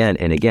again and again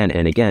and again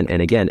and again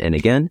and again and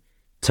again,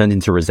 turns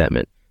into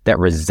resentment. That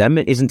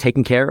resentment isn't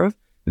taken care of,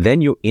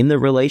 then you're in the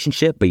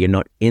relationship, but you're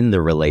not in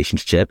the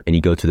relationship, and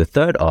you go to the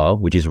 3rd R,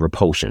 which is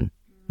repulsion.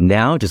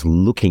 Now, just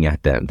looking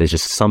at them, there's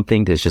just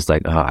something that's just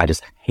like, oh, I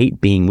just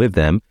hate being with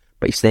them,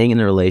 but you're staying in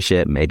the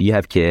relationship, maybe you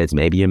have kids,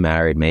 maybe you're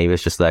married, maybe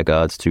it's just like,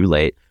 oh, it's too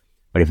late.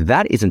 But if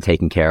that isn't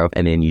taken care of,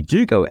 and then you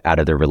do go out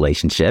of the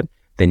relationship,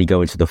 then you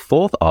go into the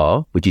 4th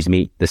R, which is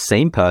meet the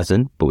same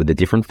person, but with a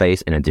different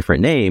face and a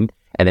different name.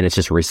 And then it's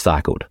just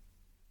recycled.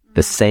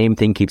 The same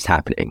thing keeps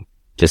happening,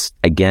 just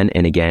again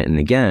and again and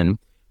again,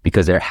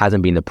 because there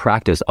hasn't been the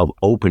practice of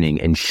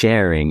opening and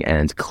sharing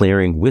and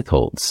clearing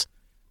withholds.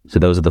 So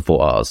those are the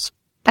 4 R's.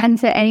 And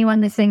to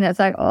anyone listening that's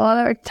like,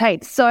 oh, it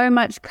takes so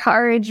much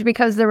courage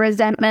because the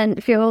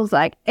resentment feels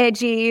like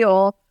edgy,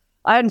 or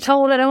I'm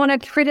told I don't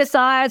want to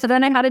criticize, I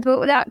don't know how to do it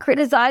without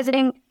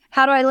criticizing.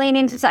 How do I lean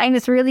into saying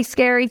this really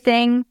scary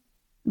thing?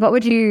 What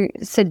would you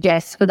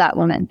suggest for that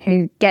woman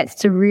who gets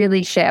to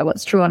really share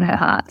what's true on her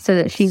heart so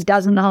that she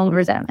doesn't hold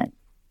resentment?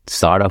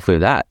 Start off with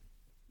that.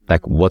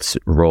 Like, what's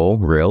raw,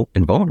 real,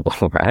 and vulnerable,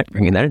 right?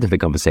 Bringing that into the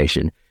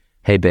conversation.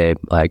 Hey, babe,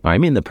 like,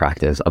 I'm in the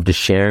practice of just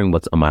sharing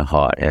what's on my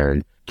heart.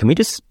 And can we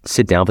just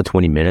sit down for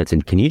 20 minutes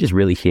and can you just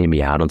really hear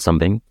me out on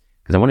something?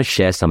 Because I want to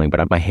share something,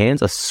 but my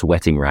hands are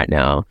sweating right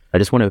now. I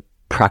just want to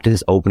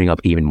practice opening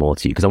up even more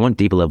to you because I want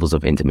deeper levels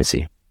of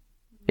intimacy.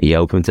 Are you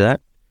open to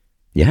that?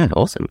 Yeah,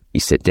 awesome.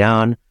 You sit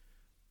down,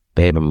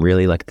 babe, I'm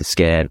really like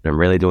scared. I'm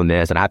really doing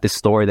this. And I have this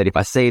story that if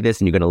I say this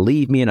and you're going to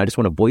leave me, and I just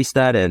want to voice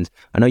that. And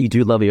I know you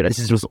do love me, but this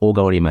is just all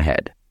going in my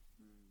head.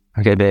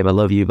 Okay, babe, I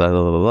love you, blah,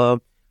 blah, blah, blah.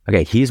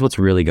 Okay, here's what's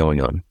really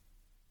going on.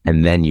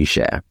 And then you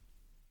share.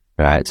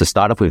 All right. So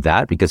start off with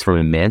that, because from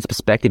a man's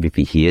perspective, if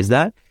he hears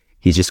that,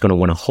 he's just going to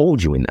want to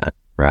hold you in that,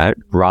 right?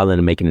 Rather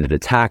than making it an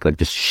attack, like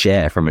just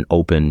share from an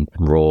open,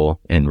 raw,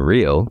 and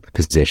real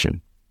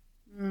position.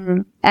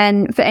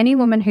 And for any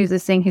woman who's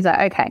listening, who's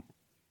like, okay,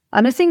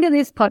 I'm listening to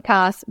this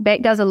podcast.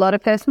 Beck does a lot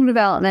of personal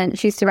development.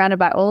 She's surrounded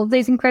by all of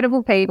these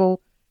incredible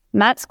people.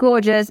 Matt's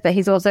gorgeous, but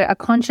he's also a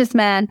conscious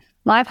man.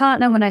 My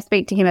partner, when I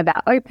speak to him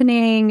about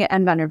opening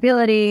and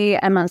vulnerability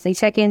and monthly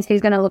check-ins,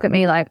 he's going to look at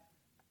me like,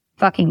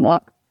 fucking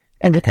what?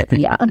 And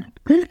yeah.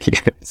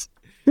 Yes.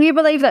 Do you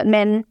believe that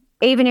men,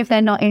 even if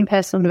they're not in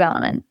personal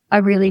development,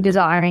 are really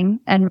desiring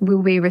and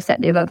will be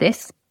receptive of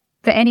this?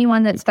 For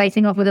anyone that's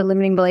facing off with a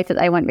limiting belief that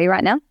they won't be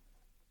right now?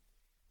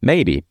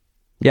 Maybe.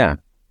 Yeah.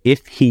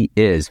 If he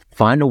is,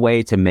 find a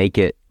way to make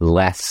it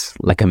less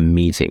like a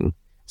meeting.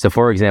 So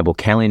for example,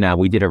 Kelly and I,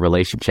 we did a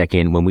relationship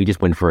check-in when we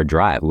just went for a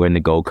drive. We were in the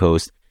Gold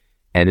Coast,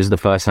 and this is the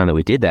first time that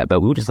we did that,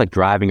 but we were just like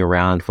driving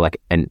around for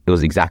and it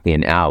was exactly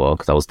an hour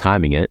because I was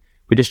timing it.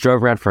 We just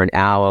drove around for an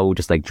hour. We were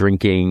just like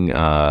drinking,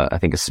 I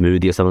think a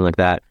smoothie or something like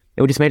that.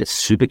 And we just made it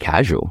super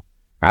casual,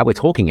 right? We're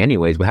talking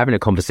anyways. We're having a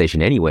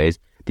conversation anyways.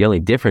 The only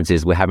difference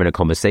is we're having a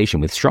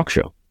conversation with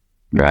structure,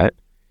 right?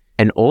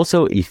 And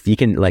also, if you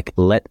can like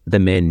let the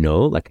man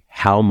know like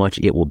how much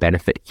it will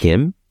benefit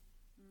him,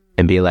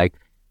 and be like,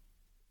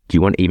 do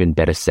you want even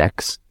better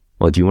sex?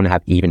 Or do you want to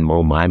have even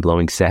more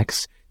mind-blowing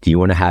sex? Do you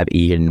want to have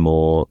even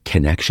more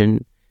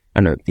connection?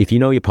 I don't know. If you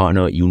know your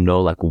partner, you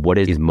know like what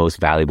is most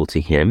valuable to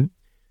him.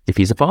 If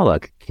he's a father,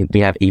 can we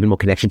have even more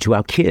connection to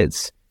our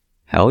kids?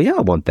 Hell yeah,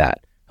 I want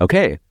that.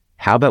 Okay.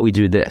 how about we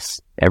do this?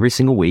 Every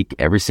single week,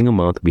 every single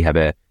month, we have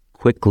a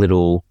quick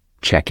little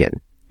check-in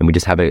and we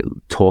just have a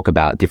talk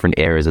about different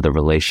areas of the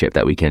relationship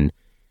that we can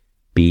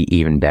be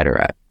even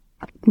better at.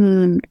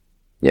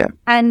 Yeah.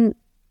 And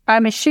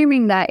I'm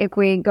assuming that if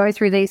we go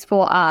through these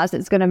 4 R's,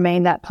 it's going to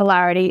mean that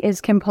polarity is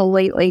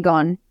completely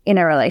gone in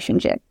a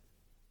relationship.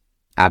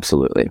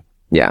 Absolutely.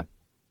 Yeah.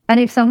 And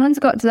if someone's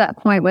got to that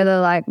point where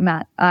they're like,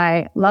 Matt,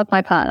 I love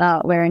my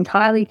partner, we're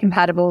entirely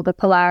compatible, the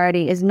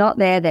polarity is not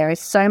there, there is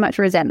so much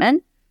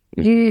resentment,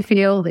 do you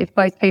feel if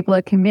both people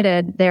are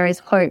committed, there is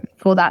hope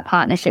for that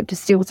partnership to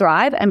still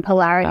thrive and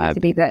polarity to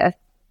be birthed?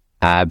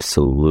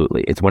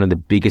 Absolutely. It's one of the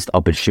biggest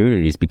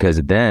opportunities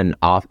because then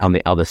on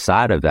the other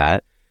side of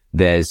that,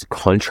 there's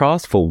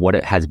contrast for what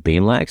it has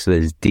been like. So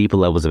there's deeper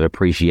levels of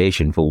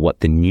appreciation for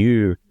what the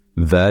new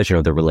version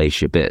of the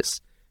relationship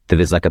is. That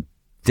there's like a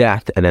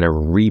death and then a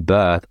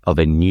rebirth of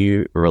a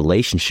new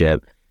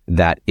relationship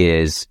that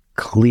is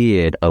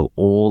cleared of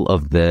all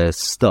of the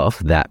stuff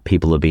that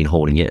people have been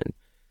holding in.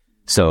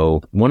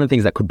 So one of the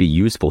things that could be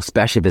useful,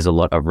 especially if there's a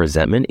lot of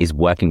resentment, is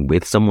working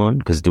with someone,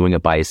 because doing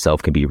it by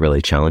yourself can be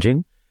really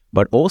challenging.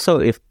 But also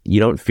if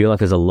you don't feel like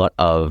there's a lot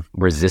of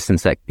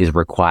resistance that is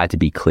required to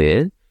be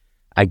cleared,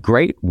 a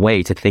great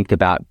way to think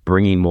about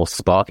bringing more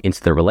spark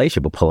into the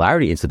relationship or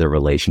polarity into the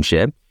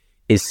relationship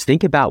is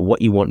think about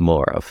what you want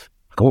more of.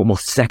 I want more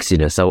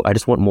sexiness. So I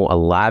just want more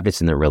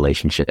aliveness in the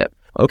relationship.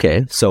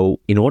 Okay, so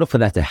in order for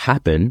that to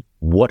happen,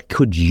 what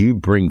could you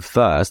bring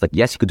first? Like,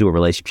 yes, you could do a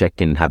relationship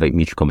check and have a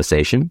mutual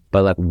conversation,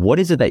 but like, what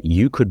is it that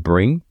you could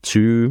bring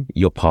to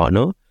your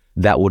partner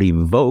that would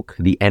evoke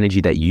the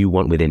energy that you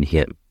want within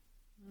him?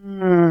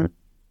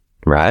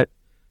 Right?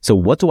 So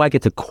what do I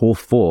get to call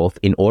forth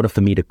in order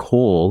for me to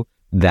call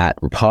that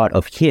part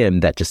of him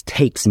that just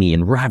takes me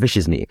and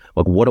ravishes me?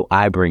 Like, what do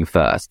I bring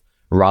first?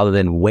 Rather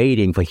than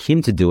waiting for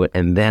him to do it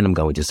and then I'm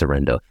going to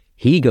surrender.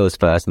 He goes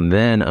first and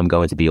then I'm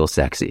going to be all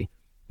sexy.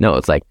 No,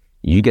 it's like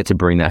you get to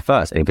bring that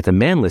first. And if it's a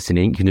man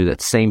listening, you can do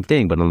that same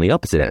thing, but on the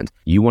opposite end.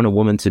 You want a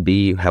woman to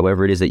be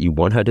however it is that you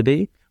want her to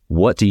be.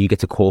 What do you get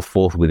to call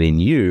forth within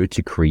you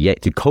to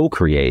create, to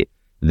co-create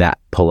that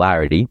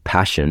polarity,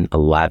 passion,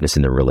 aliveness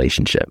in the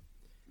relationship?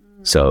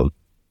 So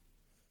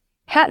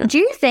how do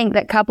you think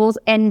that couples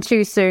end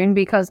too soon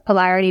because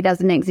polarity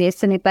doesn't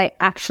exist? And if they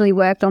actually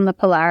worked on the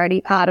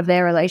polarity part of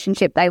their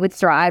relationship, they would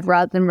thrive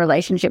rather than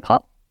relationship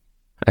hop?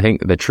 I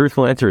think the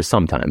truthful answer is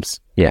sometimes.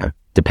 Yeah.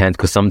 Depends,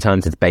 because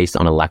sometimes it's based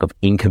on a lack of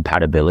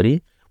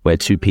incompatibility where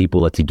two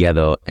people are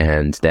together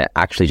and they're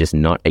actually just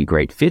not a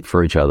great fit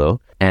for each other.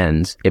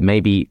 And it may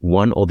be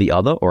one or the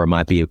other, or it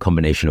might be a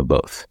combination of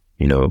both,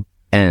 you know?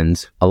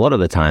 And a lot of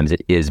the times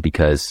it is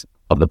because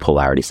of the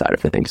polarity side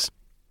of the things.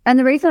 And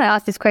the reason I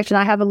ask this question,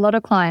 I have a lot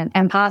of clients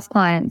and past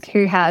clients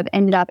who have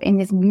ended up in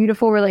this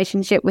beautiful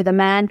relationship with a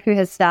man who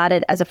has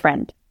started as a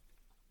friend,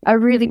 a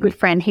really good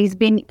friend. He's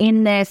been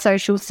in their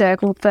social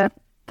circle for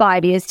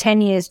 5 years,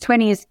 10 years,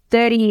 20 years,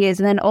 30 years.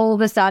 And then all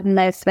of a sudden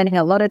they're spending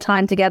a lot of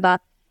time together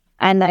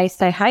and they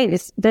say, hey,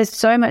 there's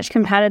so much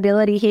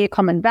compatibility here,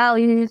 common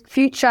values,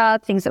 future,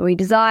 things that we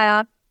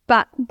desire,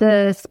 but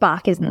the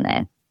spark isn't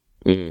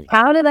there.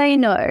 How do they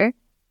know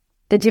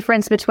the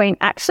difference between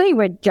actually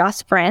we're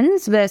just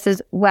friends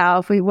versus, wow,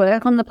 if we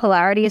work on the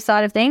polarity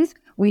side of things,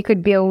 we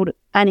could build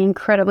an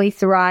incredibly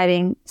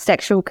thriving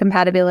sexual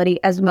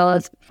compatibility as well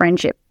as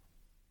friendship?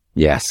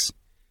 Yes.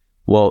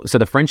 Well, so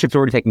the friendship's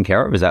already taken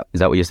care of? Is that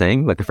what you're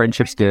saying? Like the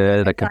friendship's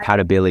good, the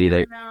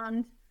compatibility.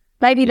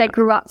 Maybe they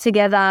grew up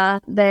together,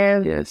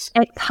 they're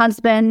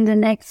ex-husband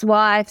and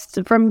ex-wife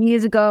from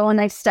years ago, and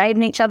they've stayed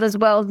in each other's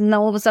worlds, and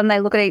all of a sudden they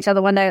look at each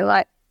other one day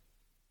like,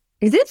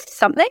 is this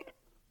something?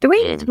 Do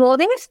we explore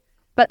this?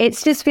 But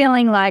it's just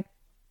feeling like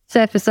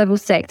surface level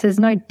sex. There's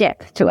no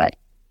depth to it.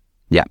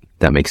 Yeah,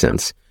 that makes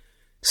sense.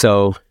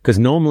 So, because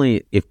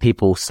normally if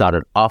people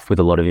started off with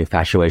a lot of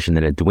infatuation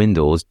and it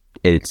dwindles,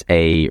 it's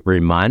a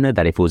reminder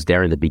that if it was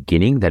there in the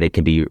beginning, that it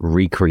can be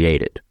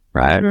recreated,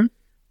 right? Mm-hmm.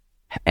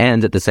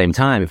 And at the same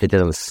time, if it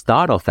doesn't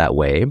start off that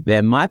way,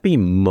 there might be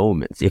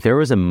moments. If there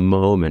was a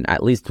moment,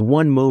 at least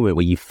one moment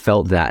where you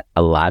felt that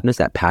aliveness,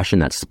 that passion,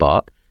 that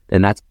spark,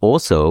 then that's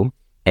also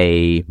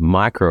a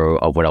micro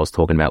of what I was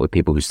talking about with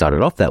people who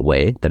started off that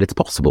way, that it's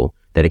possible,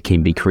 that it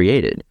can be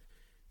created.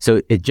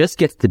 So it just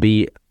gets to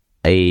be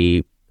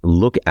a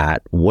look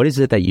at what is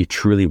it that you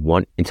truly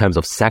want in terms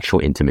of sexual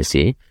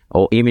intimacy,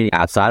 or even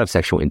outside of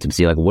sexual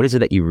intimacy. Like, what is it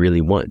that you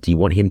really want? Do you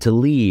want him to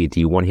lead? Do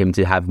you want him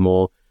to have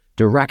more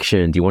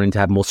direction? Do you want him to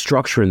have more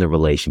structure in the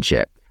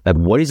relationship? Like,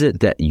 what is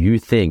it that you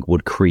think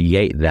would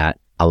create that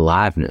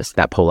aliveness,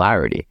 that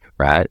polarity,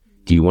 right?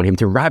 Do you want him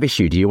to ravish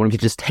you? Do you want him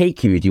to just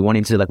take you? Do you want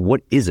him to, like,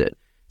 what is it?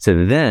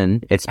 So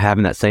then it's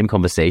having that same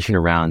conversation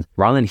around,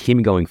 rather than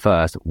him going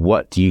first,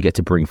 what do you get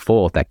to bring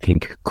forth that can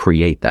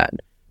create that,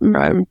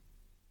 right? Mm-hmm.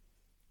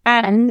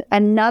 And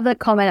another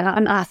comment,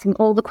 I'm asking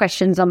all the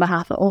questions on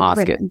behalf of all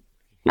women.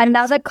 Yes.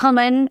 Another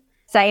common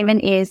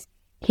statement is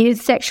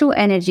his sexual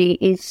energy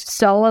is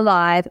so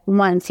alive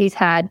once he's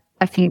had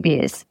a few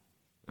beers.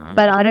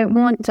 But I don't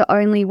want to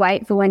only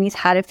wait for when he's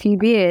had a few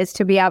beers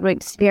to be able to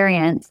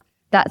experience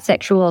that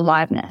sexual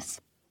aliveness.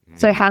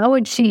 So how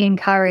would she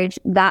encourage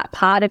that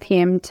part of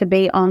him to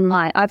be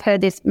online? I've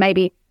heard this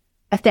maybe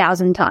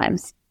 1,000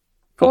 times.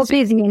 4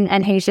 beers in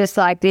and he's just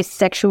like this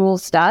sexual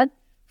stud.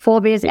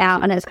 4 beers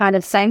out and it's kind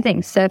of same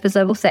thing, surface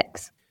level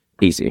sex.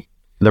 Easy.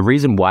 The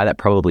reason why that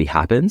probably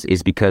happens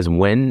is because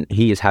when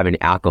he is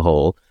having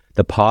alcohol,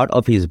 the part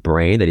of his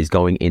brain that is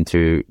going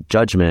into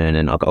judgment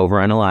and like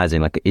overanalyzing,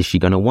 like, is she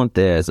going to want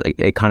this? Like,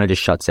 it kind of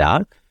just shuts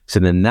out. So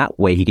then that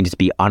way he can just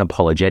be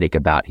unapologetic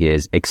about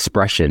his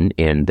expression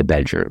in the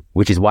bedroom,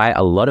 which is why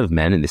a lot of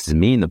men, and this is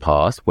me in the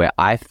past, where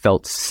I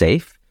felt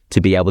safe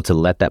to be able to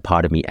let that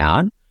part of me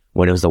out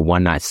when it was a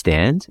one night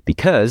stand,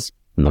 because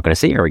I'm not going to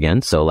see her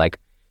again. So like,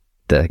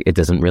 it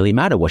doesn't really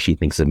matter what she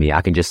thinks of me.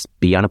 I can just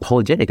be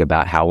unapologetic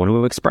about how I want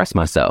to express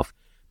myself.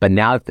 But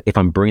now if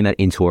I'm bringing that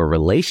into a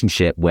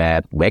relationship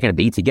where we're going to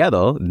be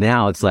together,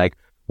 now it's like,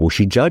 will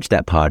she judge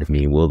that part of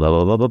me? Will blah,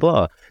 blah, blah, blah,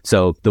 blah.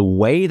 So the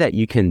way that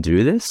you can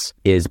do this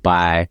is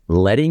by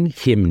letting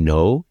him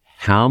know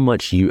how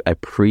much you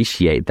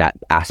appreciate that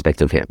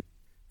aspect of him.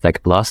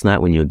 Like last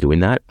night when you were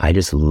doing that, I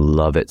just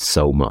love it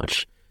so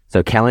much.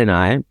 So Kelly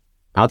and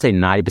I'll say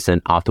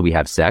 90% after we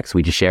have sex,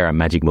 we just share our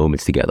magic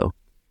moments together.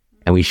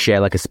 And we share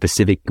like a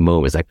specific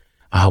moment. It's like,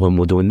 oh, when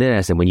we're doing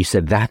this, and when you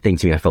said that thing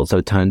to me, I felt so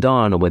turned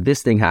on, or when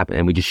this thing happened,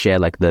 and we just share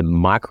like the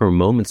micro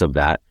moments of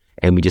that,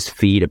 and we just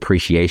feed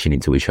appreciation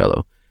into each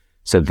other.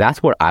 So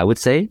that's what I would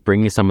say,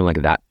 bringing something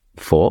like that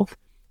forth.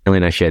 Ellie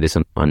and I share this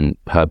on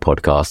her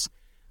podcast,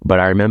 but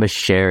I remember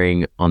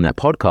sharing on that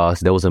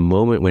podcast, there was a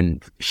moment when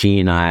she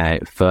and I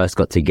first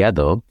got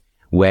together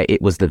where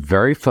it was the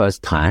very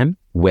first time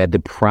where the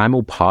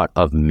primal part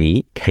of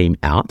me came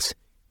out,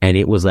 and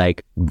it was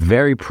like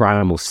very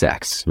primal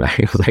sex, right?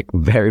 It was like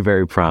very,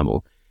 very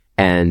primal.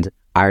 And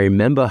I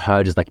remember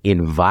her just like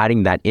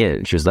inviting that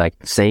in. She was like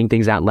saying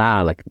things out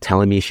loud, like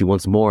telling me she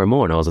wants more and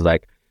more. And I was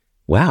like,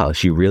 wow,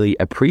 she really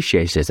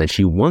appreciates this and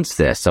she wants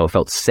this. So it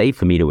felt safe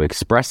for me to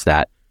express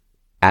that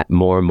at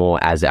more and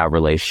more as our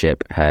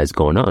relationship has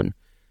gone on.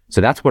 So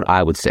that's what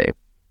I would say.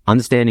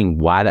 Understanding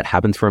why that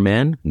happens for a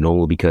man,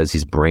 normal because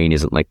his brain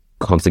isn't like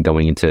constantly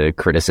going into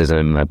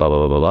criticism, like blah,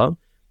 blah, blah, blah, blah.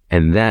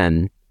 And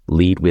then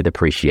lead with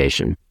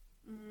appreciation.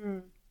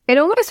 It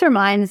almost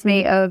reminds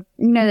me of,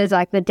 there's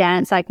like the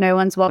dance, like no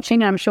one's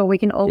watching. And I'm sure we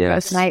can all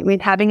resonate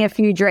with having a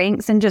few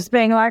drinks and just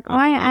being like,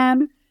 I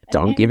am.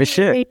 Don't give a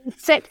shit.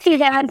 Sexy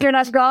dance, you're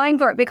not going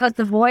for it, because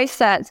the voice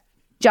that's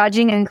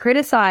judging and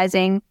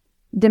criticizing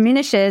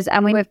diminishes,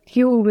 and we're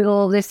fueled with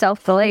all this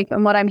self-belief.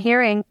 And what I'm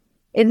hearing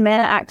is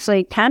men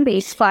actually can be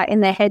split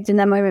in their heads in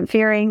that moment,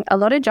 fearing a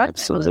lot of judgment.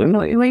 Absolutely. I'm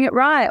not doing it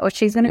right, or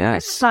she's going to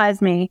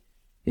criticize me.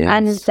 Yes.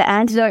 And the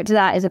antidote to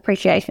that is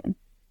appreciation.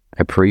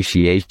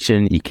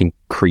 Appreciation, you can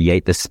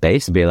create the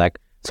space and be like,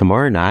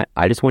 tomorrow night,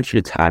 I just want you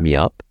to tie me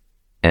up,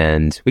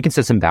 and we can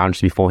set some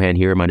boundaries beforehand.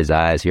 Here are my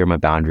desires, here are my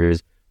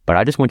boundaries, but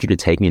I just want you to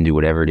take me and do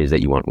whatever it is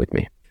that you want with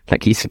me.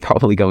 Like, he's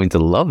probably going to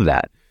love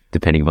that,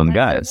 depending on the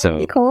guy. So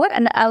you call it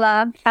an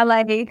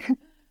alley-oop,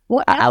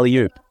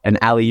 an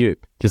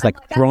alley-oop, just like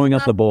throwing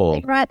up the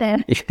ball. Right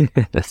there.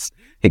 Yes,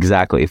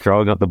 exactly,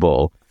 throwing up the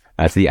ball.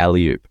 That's the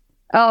alley-oop.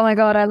 Oh my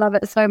God, I love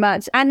it so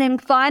much. And then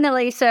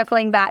finally,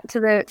 circling back to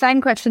the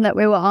same question that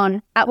we were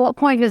on, at what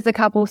point does the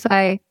couple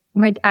say,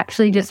 we're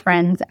actually just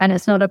friends and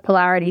it's not a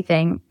polarity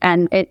thing,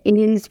 and it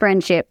is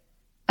friendship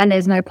and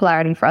there's no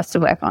polarity for us to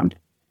work on?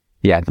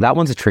 Yeah, that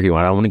one's a tricky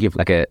one. I don't want to give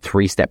like a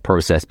 3-step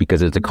process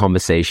because it's a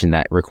conversation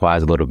that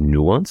requires a lot of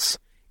nuance.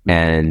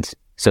 And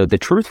so the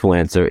truthful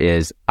answer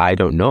is, I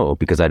don't know,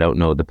 because I don't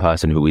know the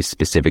person who is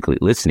specifically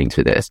listening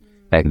to this.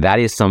 Like, that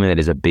is something that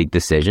is a big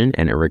decision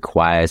and it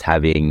requires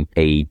having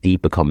a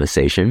deeper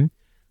conversation.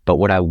 But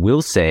what I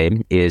will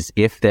say is,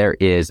 if there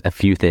is a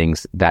few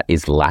things that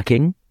is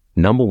lacking,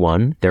 number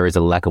one, there is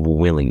a lack of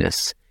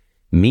willingness,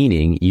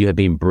 meaning you have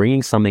been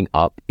bringing something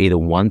up either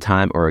one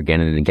time or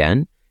again and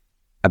again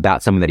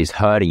about something that is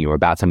hurting you or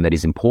about something that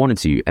is important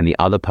to you, and the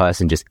other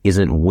person just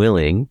isn't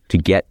willing to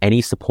get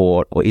any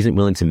support or isn't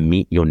willing to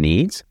meet your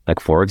needs. Like,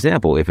 for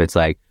example, if it's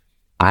like,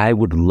 I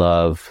would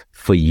love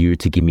for you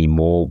to give me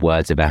more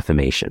words of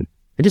affirmation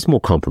and just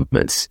more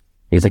compliments.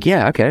 He's like,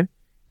 yeah, okay.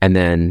 And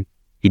then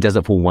he does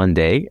it for one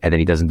day and then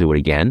he doesn't do it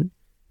again,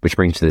 which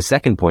brings to the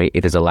second point.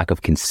 If there's a lack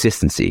of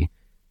consistency,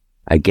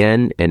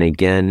 again and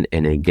again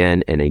and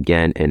again and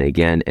again and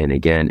again and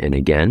again and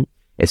again,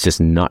 it's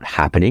just not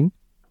happening.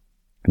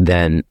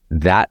 Then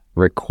that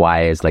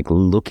requires like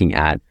looking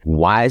at,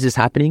 why is this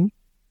happening?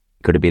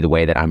 Could it be the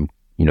way that I'm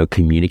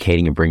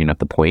communicating and bringing up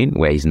the point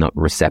where he's not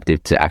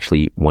receptive to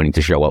actually wanting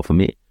to show up for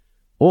me?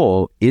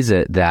 Or is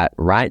it that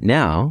right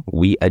now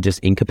we are just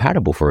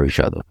incompatible for each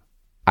other?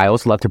 I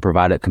also love to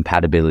provide a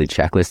compatibility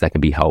checklist that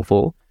can be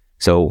helpful.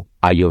 So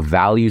are your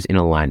values in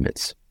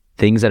alignments?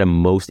 Things that are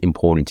most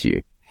important to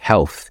you: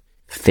 health,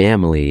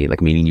 family,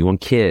 like meaning you want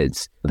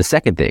kids. The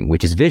second thing,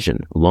 which is vision,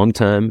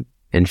 long-term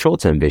and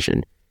short-term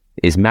vision.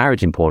 Is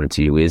marriage important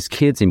to you? Is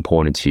kids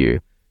important to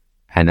you?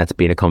 And that's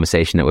been a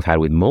conversation that we've had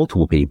with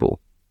multiple people,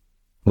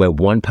 where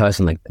one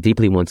person like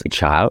deeply wants a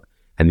child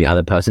and the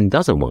other person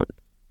doesn't want.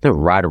 No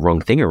right or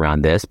wrong thing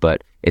around this,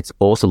 but it's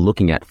also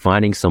looking at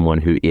finding someone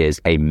who is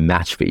a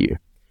match for you.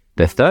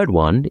 The third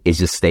one is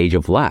just stage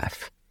of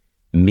life.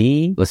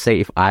 Me, let's say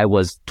if I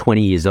was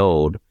 20 years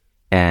old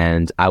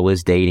and I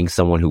was dating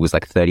someone who was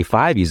like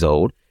 35 years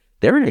old,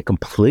 they're in a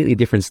completely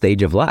different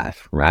stage of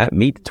life, right?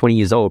 Me, 20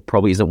 years old,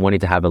 probably isn't wanting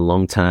to have a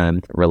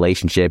long-term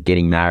relationship,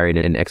 getting married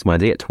and X, Y,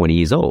 Z at 20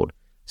 years old.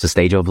 So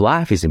stage of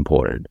life is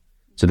important.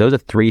 So those are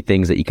three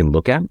things that you can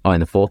look at. Oh,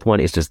 and the fourth one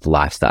is just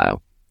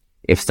lifestyle.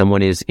 If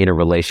someone is in a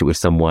relationship with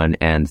someone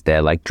and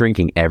they're like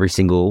drinking every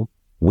single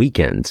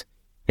weekend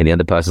and the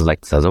other person's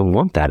like, doesn't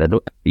want that,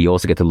 you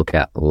also get to look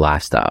at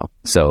lifestyle.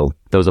 So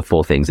those are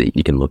four things that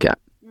you can look at.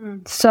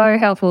 So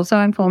helpful, so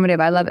informative.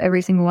 I love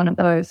every single one of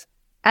those.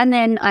 And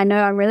then I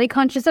know I'm really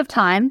conscious of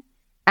time,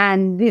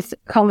 and this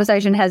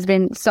conversation has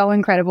been so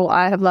incredible.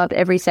 I have loved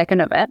every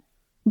second of it.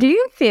 Do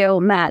you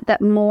feel, Matt,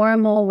 that more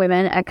and more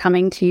women are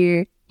coming to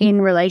you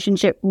in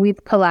relationship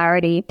with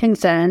polarity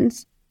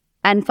concerns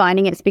and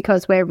finding it's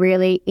because we're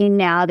really in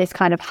now this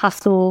kind of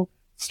hustle,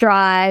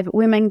 strive,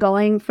 women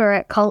going for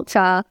it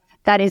culture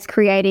that is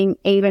creating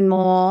even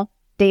more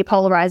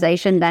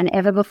depolarization than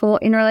ever before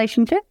in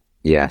relationship?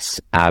 Yes,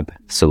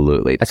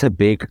 absolutely. That's a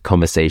big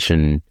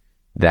conversation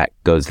that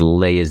goes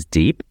layers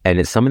deep, and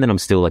it's something that I'm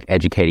still like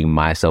educating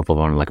myself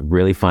on, like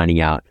really finding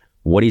out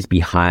what is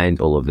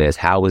behind all of this.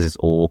 How was this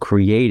all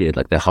created?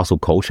 Like the hustle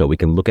culture, we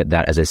can look at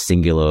that as a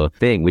singular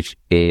thing, which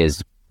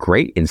is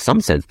great in some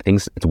sense.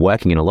 It's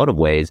working in a lot of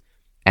ways,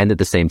 and at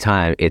the same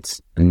time,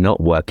 it's not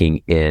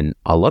working in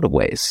a lot of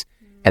ways.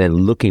 And then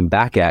looking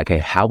back at, okay,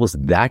 how was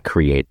that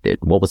created?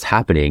 What was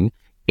happening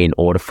in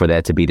order for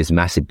there to be this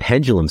massive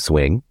pendulum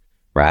swing,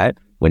 right?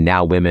 When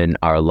now women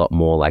are a lot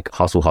more like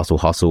hustle, hustle,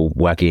 hustle,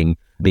 working,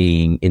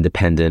 being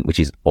independent, which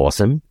is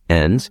awesome.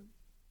 And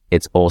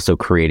it's also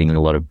creating a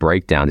lot of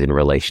breakdowns in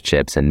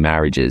relationships and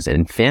marriages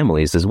and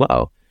families as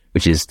well,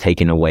 which is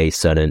taking away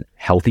certain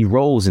healthy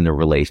roles in the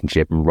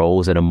relationship and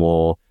roles that are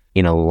more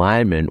in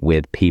alignment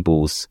with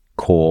people's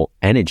core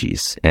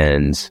energies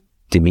and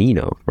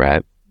demeanor,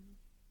 right?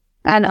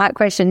 And that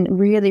question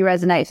really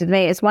resonates with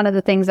me. It's one of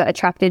the things that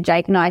attracted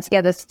Jake and I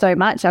together so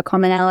much, our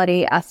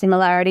commonality, our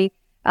similarity,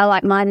 our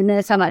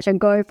like-mindedness, how much I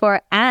go for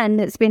it. And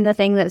it's been the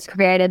thing that's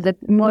created the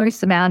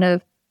most amount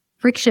of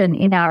friction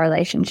in our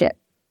relationship.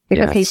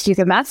 Because he's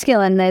super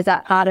masculine, there's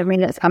that part of me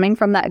that's coming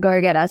from that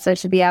go-getter. So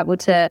to be able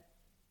to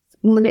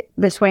split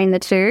between the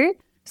two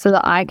so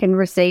that I can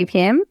receive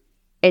him,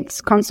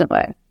 it's constant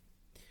work.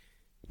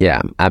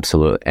 Yeah,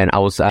 absolutely. And I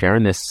was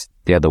sharing this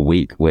the other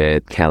week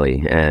with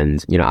Kelly,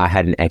 and, you know, I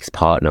had an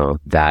ex-partner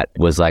that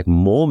was like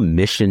more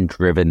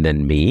mission-driven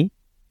than me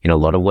in a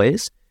lot of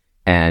ways.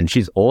 And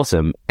she's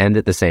awesome. And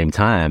at the same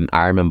time,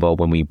 I remember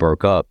when we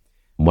broke up,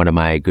 one of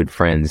my good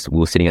friends, we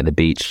were sitting at the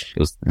beach. It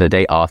was the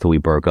day after we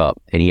broke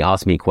up. And he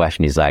asked me a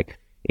question. He's like,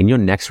 in your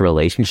next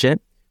relationship,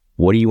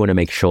 what do you want to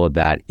make sure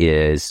that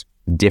is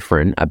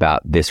different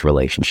about this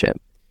relationship?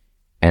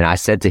 And I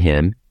said to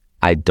him,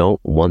 I don't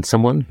want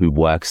someone who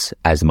works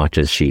as much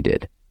as she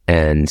did.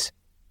 And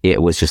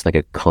it was just like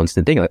a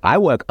constant thing. Like I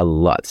work a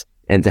lot.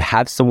 And to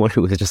have someone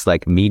who was just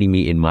like meeting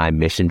me in my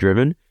mission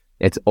driven,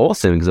 it's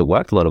awesome because it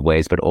worked a lot of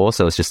ways, but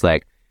also it's just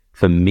like,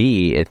 for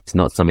me, it's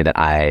not something that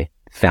I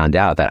found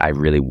out that I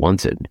really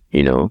wanted,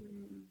 you know?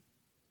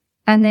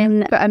 And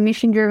then a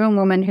mission-driven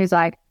woman who's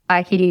like,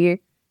 I hear you,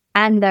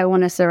 and they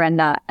want to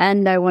surrender,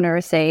 and they want to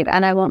receive,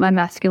 and I want my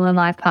masculine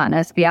life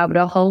partner to be able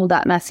to hold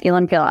that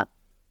masculine pillar.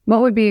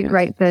 What would be a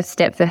great first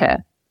step for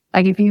her?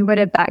 Like if you were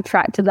to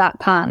backtrack to that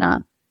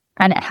partner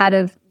and it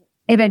had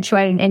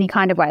eventuated in any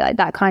kind of way, like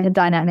that kind of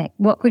dynamic,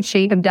 what could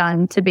she have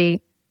done to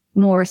be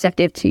more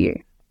receptive to you?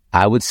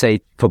 I would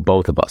say for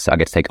both of us, I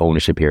get to take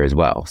ownership here as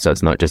well. So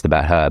it's not just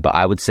about her, but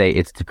I would say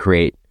it's to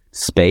create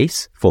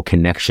space for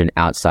connection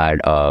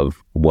outside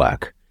of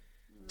work.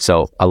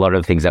 So a lot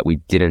of the things that we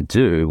didn't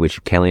do,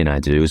 which Kelly and I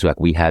do, is like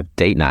we have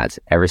date nights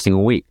every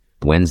single week.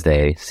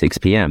 Wednesday, 6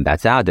 p.m.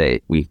 That's our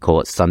day. We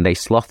call it Sunday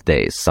sloth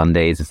days.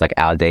 Sundays, it's like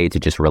our day to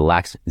just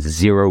relax,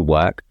 zero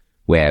work,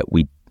 where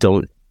we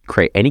don't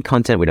create any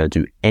content. We don't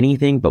do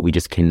anything, but we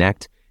just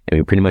connect and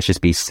we pretty much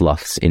just be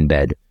sloths in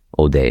bed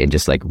all day and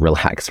just like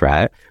relax,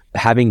 right?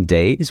 Having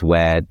days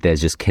where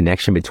there's just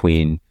connection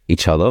between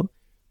each other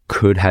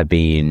could have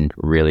been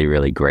really,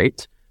 really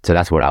great. So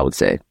that's what I would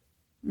say.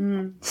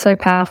 So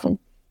powerful.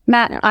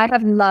 Matt, I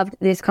have loved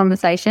this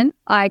conversation.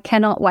 I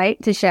cannot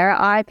wait to share it.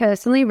 I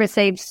personally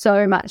received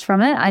so much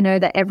from it. I know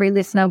that every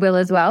listener will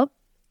as well.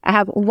 I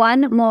have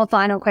one more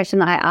final question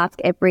that I ask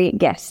every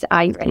guest.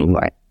 Are you ready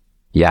for it?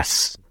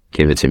 Yes.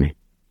 Give it to me.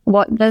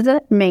 What does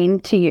it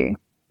mean to you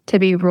to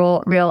be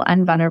raw, real,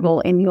 and vulnerable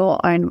in your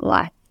own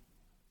life?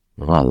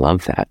 Oh, I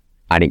love that.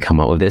 I didn't come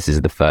up with this. This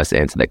is the first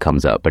answer that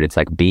comes up, but it's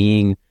like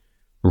being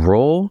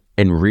raw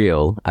and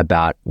real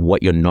about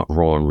what you're not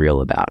raw and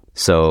real about.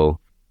 So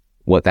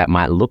what that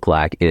might look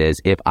like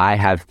is if I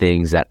have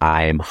things that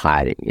I am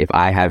hiding, if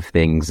I have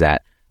things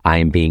that I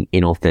am being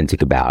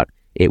inauthentic about,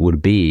 it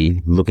would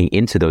be looking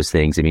into those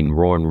things and being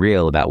raw and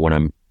real about what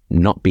I'm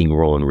not being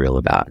raw and real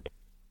about.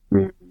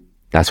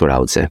 That's what I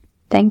would say.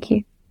 Thank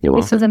you. You're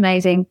welcome. This was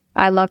amazing.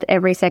 I loved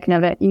every second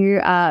of it.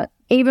 You are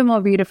even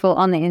more beautiful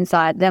on the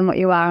inside than what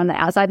you are on the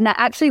outside. And I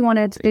actually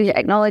wanted to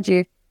acknowledge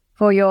you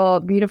for your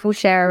beautiful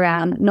share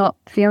around not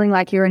feeling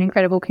like you're an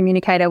incredible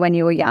communicator when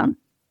you were young.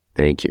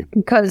 Thank you.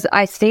 Because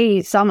I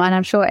see some, and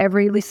I'm sure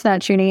every listener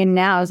tuning in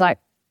now is like,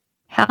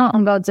 how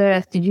on God's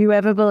earth did you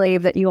ever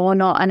believe that you're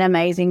not an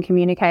amazing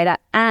communicator?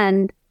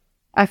 And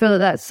I feel that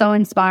that's so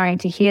inspiring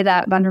to hear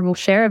that vulnerable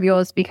share of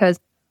yours, because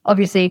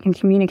obviously you can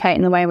communicate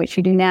in the way in which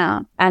you do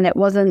now. And it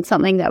wasn't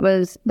something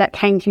that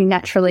came to you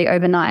naturally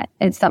overnight.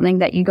 It's something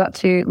that you got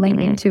to lean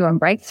into and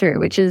break through,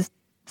 which is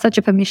such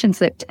a permission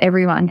slip to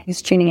everyone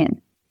who's tuning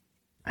in.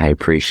 I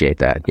appreciate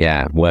that.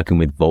 Yeah. Working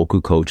with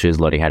vocal coaches,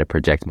 learning how to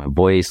project my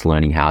voice,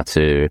 learning how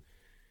to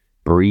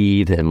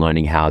breathe, and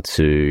learning how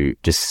to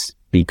just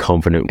be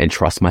confident and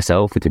trust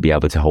myself to be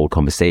able to hold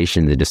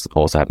conversations, and just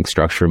also having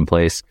structure in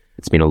place.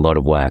 It's been a lot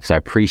of work. So I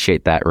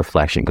appreciate that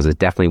reflection, because it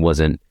definitely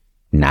wasn't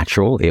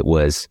natural. It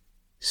was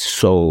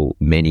so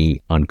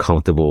many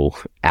uncomfortable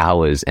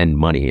hours and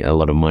money, a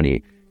lot of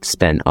money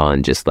spent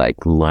on just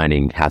like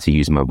learning how to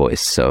use my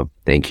voice. So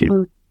thank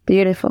you.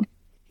 Beautiful.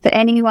 For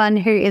anyone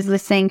who is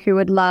listening who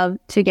would love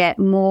to get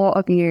more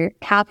of you,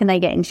 how can they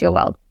get into your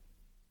world?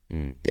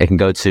 They can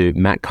go to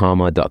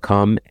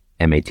mattcama.com,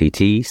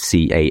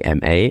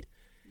 MattCama.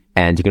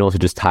 And you can also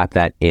just type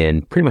that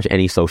in pretty much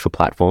any social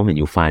platform and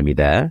you'll find me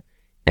there.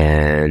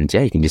 And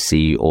yeah, you can just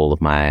see all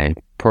of my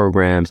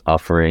programs,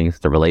 offerings,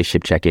 the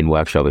relationship check-in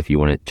workshop if you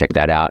want to check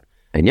that out.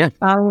 And yeah.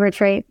 Bali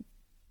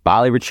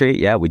retreat.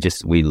 Yeah, we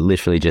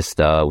literally just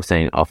were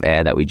saying off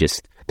air that we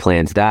just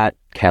planned that.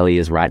 Kelly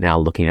is right now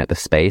looking at the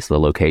space, the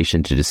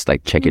location, to just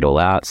like check it all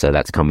out. So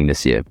that's coming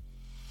this year.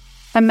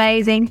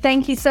 Amazing.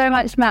 Thank you so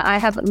much, Matt. I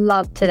have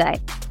loved today.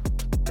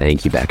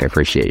 Thank you, Beck. I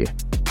appreciate you.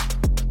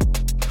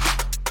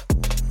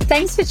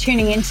 Thanks for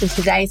tuning in to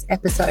today's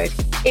episode.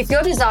 If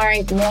you're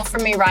desiring more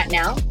from me right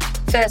now,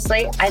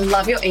 firstly, I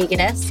love your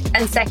eagerness.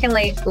 And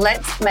secondly,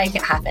 let's make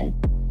it happen.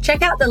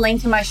 Check out the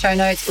link in my show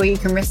notes where you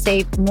can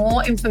receive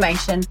more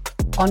information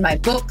on my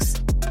books,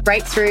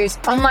 breakthroughs,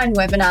 online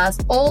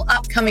webinars, all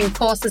upcoming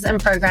courses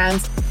and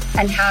programs,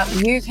 and how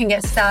you can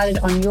get started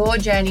on your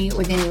journey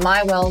within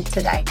my world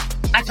today.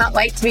 I can't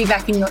wait to be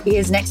back in your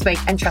ears next week.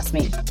 And trust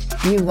me,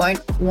 you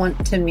won't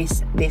want to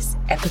miss this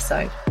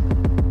episode.